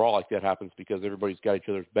after a brawl like that happens, because everybody's got each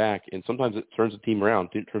other's back, and sometimes it turns the team around.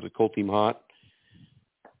 It turns a cold team hot,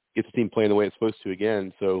 gets the team playing the way it's supposed to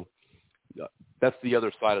again. So that's the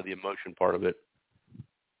other side of the emotion part of it.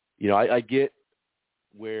 I get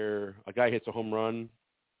where a guy hits a home run,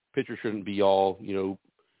 pitcher shouldn't be all,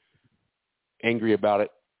 angry about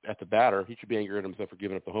it at the batter. He should be angry at himself for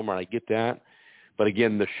giving up the home run. I get that. But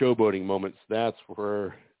again, the showboating moments, that's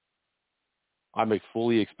where I'm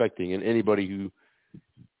fully expecting, and anybody who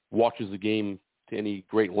watches the game to any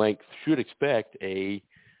great length should expect a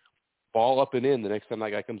ball up and in the next time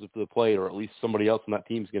that guy comes up to the plate, or at least somebody else on that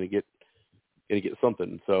team is going to get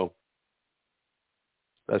something. So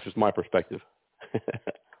that's just my perspective.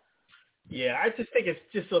 Yeah, I just think it's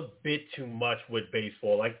just a bit too much with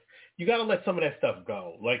baseball. Like, you got to let some of that stuff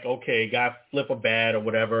go. Like, okay, guy flip a bat or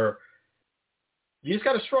whatever. You just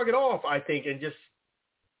got to shrug it off, I think, and just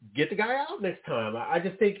get the guy out next time. I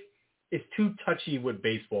just think it's too touchy with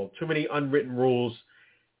baseball. Too many unwritten rules.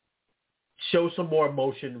 Show some more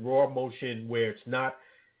emotion, raw emotion, where it's not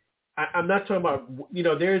 – I'm not talking about –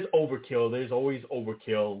 there's overkill. There's always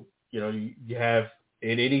overkill. You have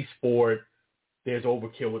in any sport, there's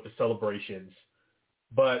overkill with the celebrations.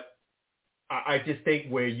 But I just think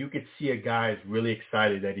where you could see a guy is really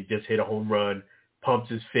excited that he just hit a home run, pumps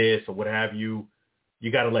his fist or what have you,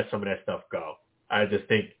 you got to let some of that stuff go. I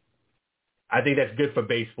think that's good for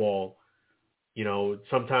baseball.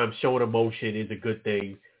 Sometimes showing emotion is a good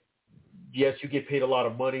thing. Yes, you get paid a lot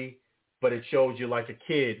of money, but it shows you like a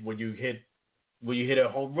kid when you hit a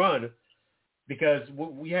home run, because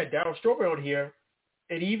we had Darryl Strawberry on here,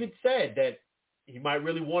 and he even said that he might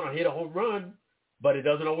really want to hit a home run, but it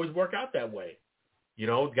doesn't always work out that way.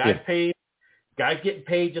 Guys getting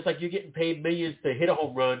paid just like you're getting paid millions to hit a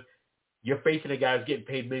home run. You're facing a guy who's getting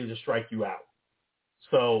paid millions to strike you out.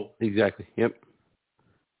 So exactly, yep,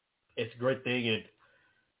 it's a great thing, and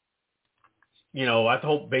I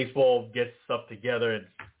hope baseball gets stuff together. And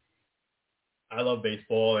I love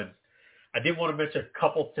baseball, and I did want to mention a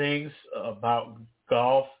couple things about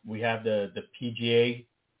golf. We have the PGA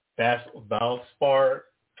Valspar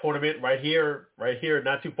tournament right here,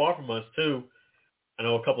 not too far from us too. I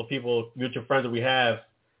know a couple of people, mutual friends that we have,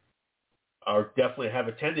 are definitely have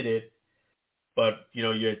attended it. But,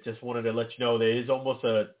 you just wanted to let you know there is almost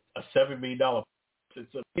a $7 million.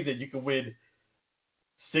 It's amazing you can win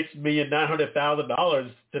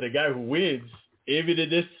 $6,900,000 to the guy who wins, even in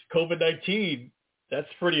this COVID-19. That's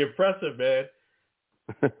pretty impressive, man.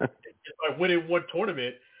 Just by winning one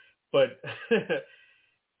tournament. But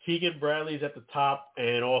Keegan Bradley's at the top,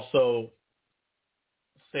 and also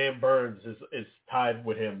Sam Burns is tied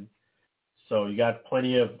with him. So you got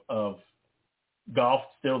plenty of golf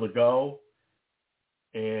still to go.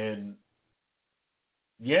 And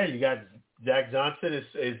yeah, you got Zach Johnson is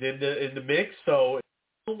in the mix, so it's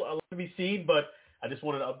still a lot to be seen. But I just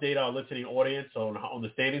wanted to update our listening audience on the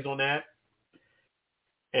standings on that.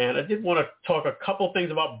 And I did want to talk a couple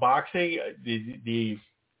things about boxing. You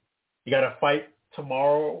got a fight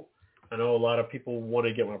tomorrow. I know a lot of people want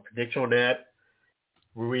to get my prediction on that.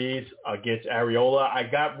 Ruiz against Areola. I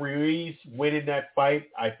got Ruiz winning that fight.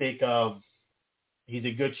 I think he's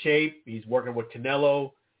in good shape. He's working with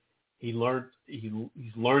Canelo. He's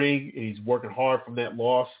learning, and he's working hard from that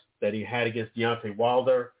loss that he had against Deontay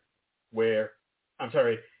Wilder, where I'm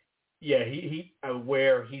sorry. Yeah, he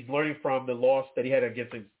where he's learning from the loss that he had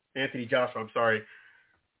against Anthony Joshua. I'm sorry.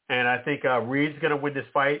 And I think Reed's going to win this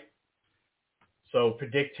fight. So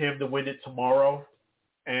predict him to win it tomorrow.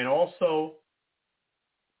 And also,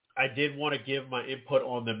 I did want to give my input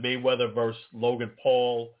on the Mayweather versus Logan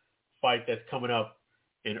Paul fight that's coming up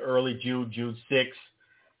in early June, June 6th.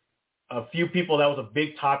 A few people, that was a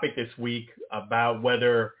big topic this week about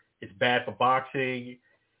whether it's bad for boxing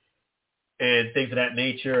and things of that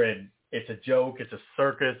nature. And it's a joke, it's a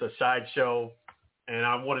circus, a sideshow. And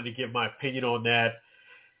I wanted to give my opinion on that.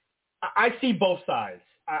 I see both sides.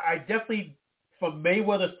 I definitely, from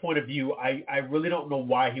Mayweather's point of view, I really don't know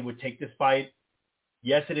why he would take this fight.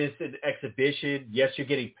 Yes, it is an exhibition. Yes, you're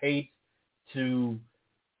getting paid to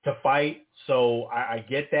fight. So I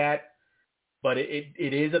get that. But it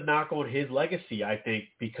is a knock on his legacy, I think,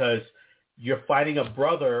 because you're fighting a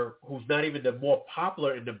brother who's not even the more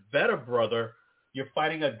popular and the better brother. You're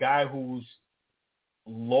fighting a guy who's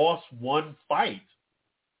lost one fight,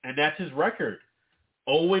 and that's his record,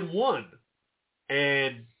 0-1.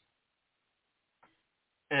 And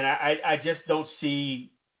I just don't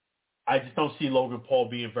see Logan Paul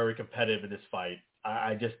being very competitive in this fight.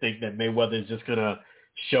 I just think that Mayweather is just gonna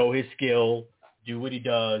show his skill, do what he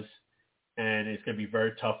does, and it's going to be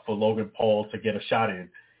very tough for Logan Paul to get a shot in.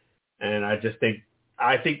 And I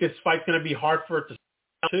think this fight's going to be hard for it to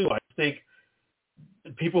too. I think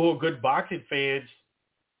people who are good boxing fans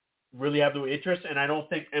really have no interest, and I don't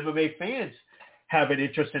think MMA fans have an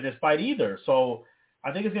interest in this fight either. So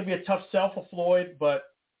I think it's going to be a tough sell for Floyd, but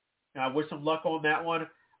I wish him luck on that one.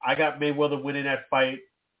 I got Mayweather winning that fight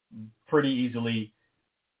pretty easily,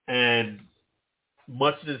 and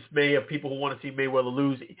much to the dismay of people who want to see Mayweather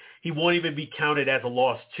lose, he won't even be counted as a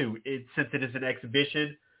loss too, since it is an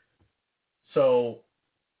exhibition. So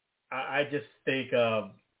I just think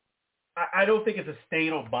I don't think it's a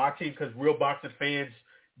stain on boxing, because real boxing fans,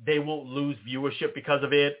 they won't lose viewership because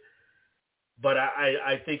of it. But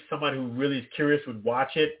I think somebody who really is curious would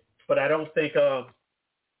watch it. But I don't think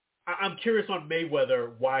I'm curious on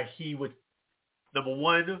Mayweather why he would, number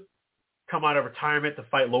one, come out of retirement to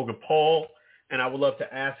fight Logan Paul. And I would love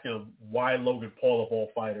to ask him why Logan Paul of all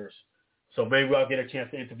fighters. So maybe I'll get a chance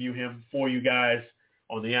to interview him for you guys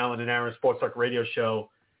on the Alan and Aaron Sports Talk Radio Show.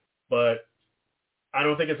 But I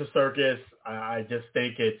don't think it's a circus. I just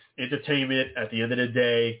think it's entertainment at the end of the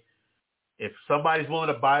day. If somebody's willing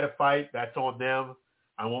to buy the fight, that's on them.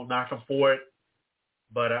 I won't knock them for it.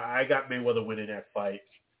 But I got Mayweather winning that fight.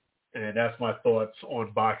 And that's my thoughts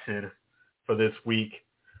on boxing for this week.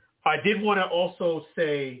 I did want to also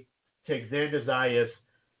say to Xander Zayas,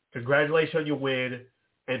 congratulations on your win,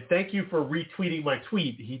 and thank you for retweeting my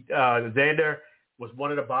tweet. Xander was one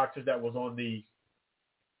of the boxers that was on the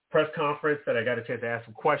press conference that I got a chance to ask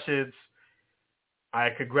some questions. I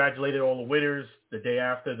congratulated all the winners the day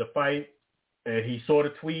after the fight, and he saw the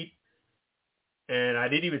tweet, and I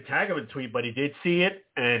didn't even tag him in the tweet, but he did see it,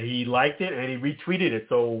 and he liked it, and he retweeted it.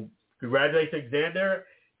 So congratulations, Xander,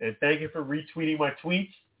 and thank you for retweeting my tweets.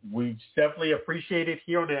 We definitely appreciate it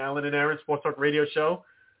here on the Alan and Aaron Sports Talk Radio Show.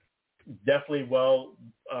 Definitely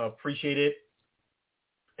appreciate it.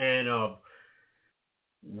 And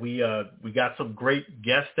we got some great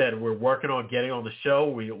guests that we're working on getting on the show.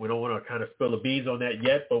 We don't want to kind of spill the beans on that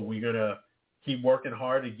yet, but we're going to keep working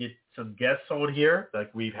hard to get some guests on here like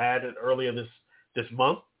we've had it earlier this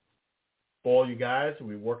month. For all you guys,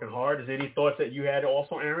 we're working hard. Is there any thoughts that you had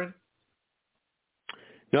also, Aaron?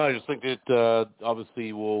 No, I just think that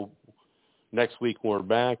obviously next week when we're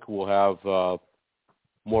back, we'll have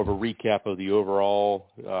more of a recap of the overall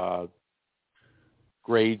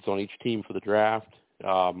grades on each team for the draft.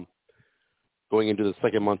 Going into the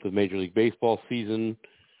second month of Major League Baseball season,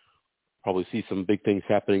 probably see some big things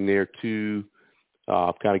happening there too.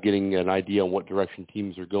 Kind of getting an idea on what direction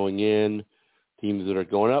teams are going in, teams that are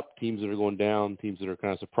going up, teams that are going down, teams that are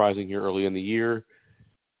kind of surprising here early in the year.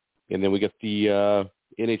 And then we get the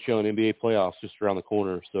NHL and NBA playoffs just around the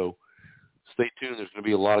corner. So stay tuned. There's going to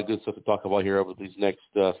be a lot of good stuff to talk about here over these next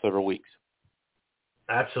several weeks.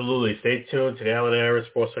 Absolutely. Stay tuned to the Alan and Aaron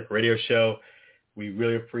Sports Talk Radio Show. We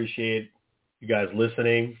really appreciate you guys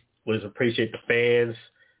listening. We just appreciate the fans.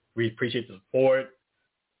 We appreciate the support.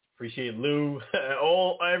 Appreciate Lou,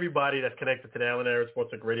 everybody that's connected to the Alan and Aaron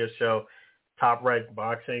Sports Talk Radio Show, Top Ranked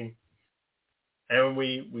Boxing. And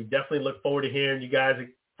we definitely look forward to hearing you guys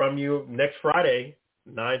from you next Friday,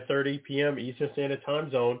 9:30 p.m. Eastern Standard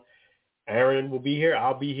Time Zone. Aaron will be here.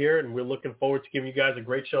 I'll be here, and we're looking forward to giving you guys a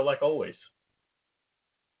great show like always.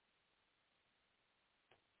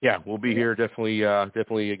 Yeah, we'll be here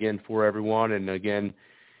definitely again for everyone. And again,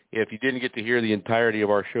 If you didn't get to hear the entirety of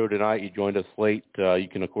our show tonight, you joined us late, you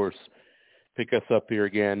can, of course, pick us up here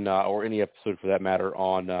again, or any episode for that matter,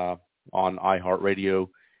 on iHeartRadio,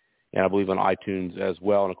 and I believe on iTunes as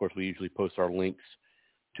well. And, of course, we usually post our links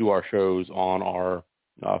to our shows on our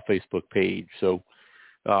Facebook page. So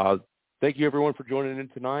thank you, everyone, for joining in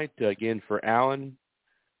tonight. Again, for Alan,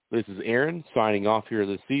 this is Aaron signing off here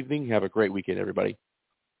this evening. Have a great weekend, everybody.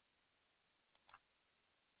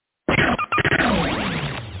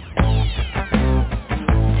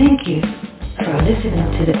 Thank you for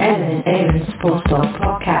listening to the Evan and Aaron Sports Talk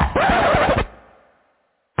podcast.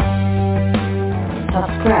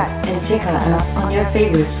 Subscribe and check us out on your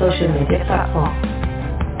favorite social media platform.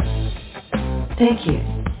 Thank you.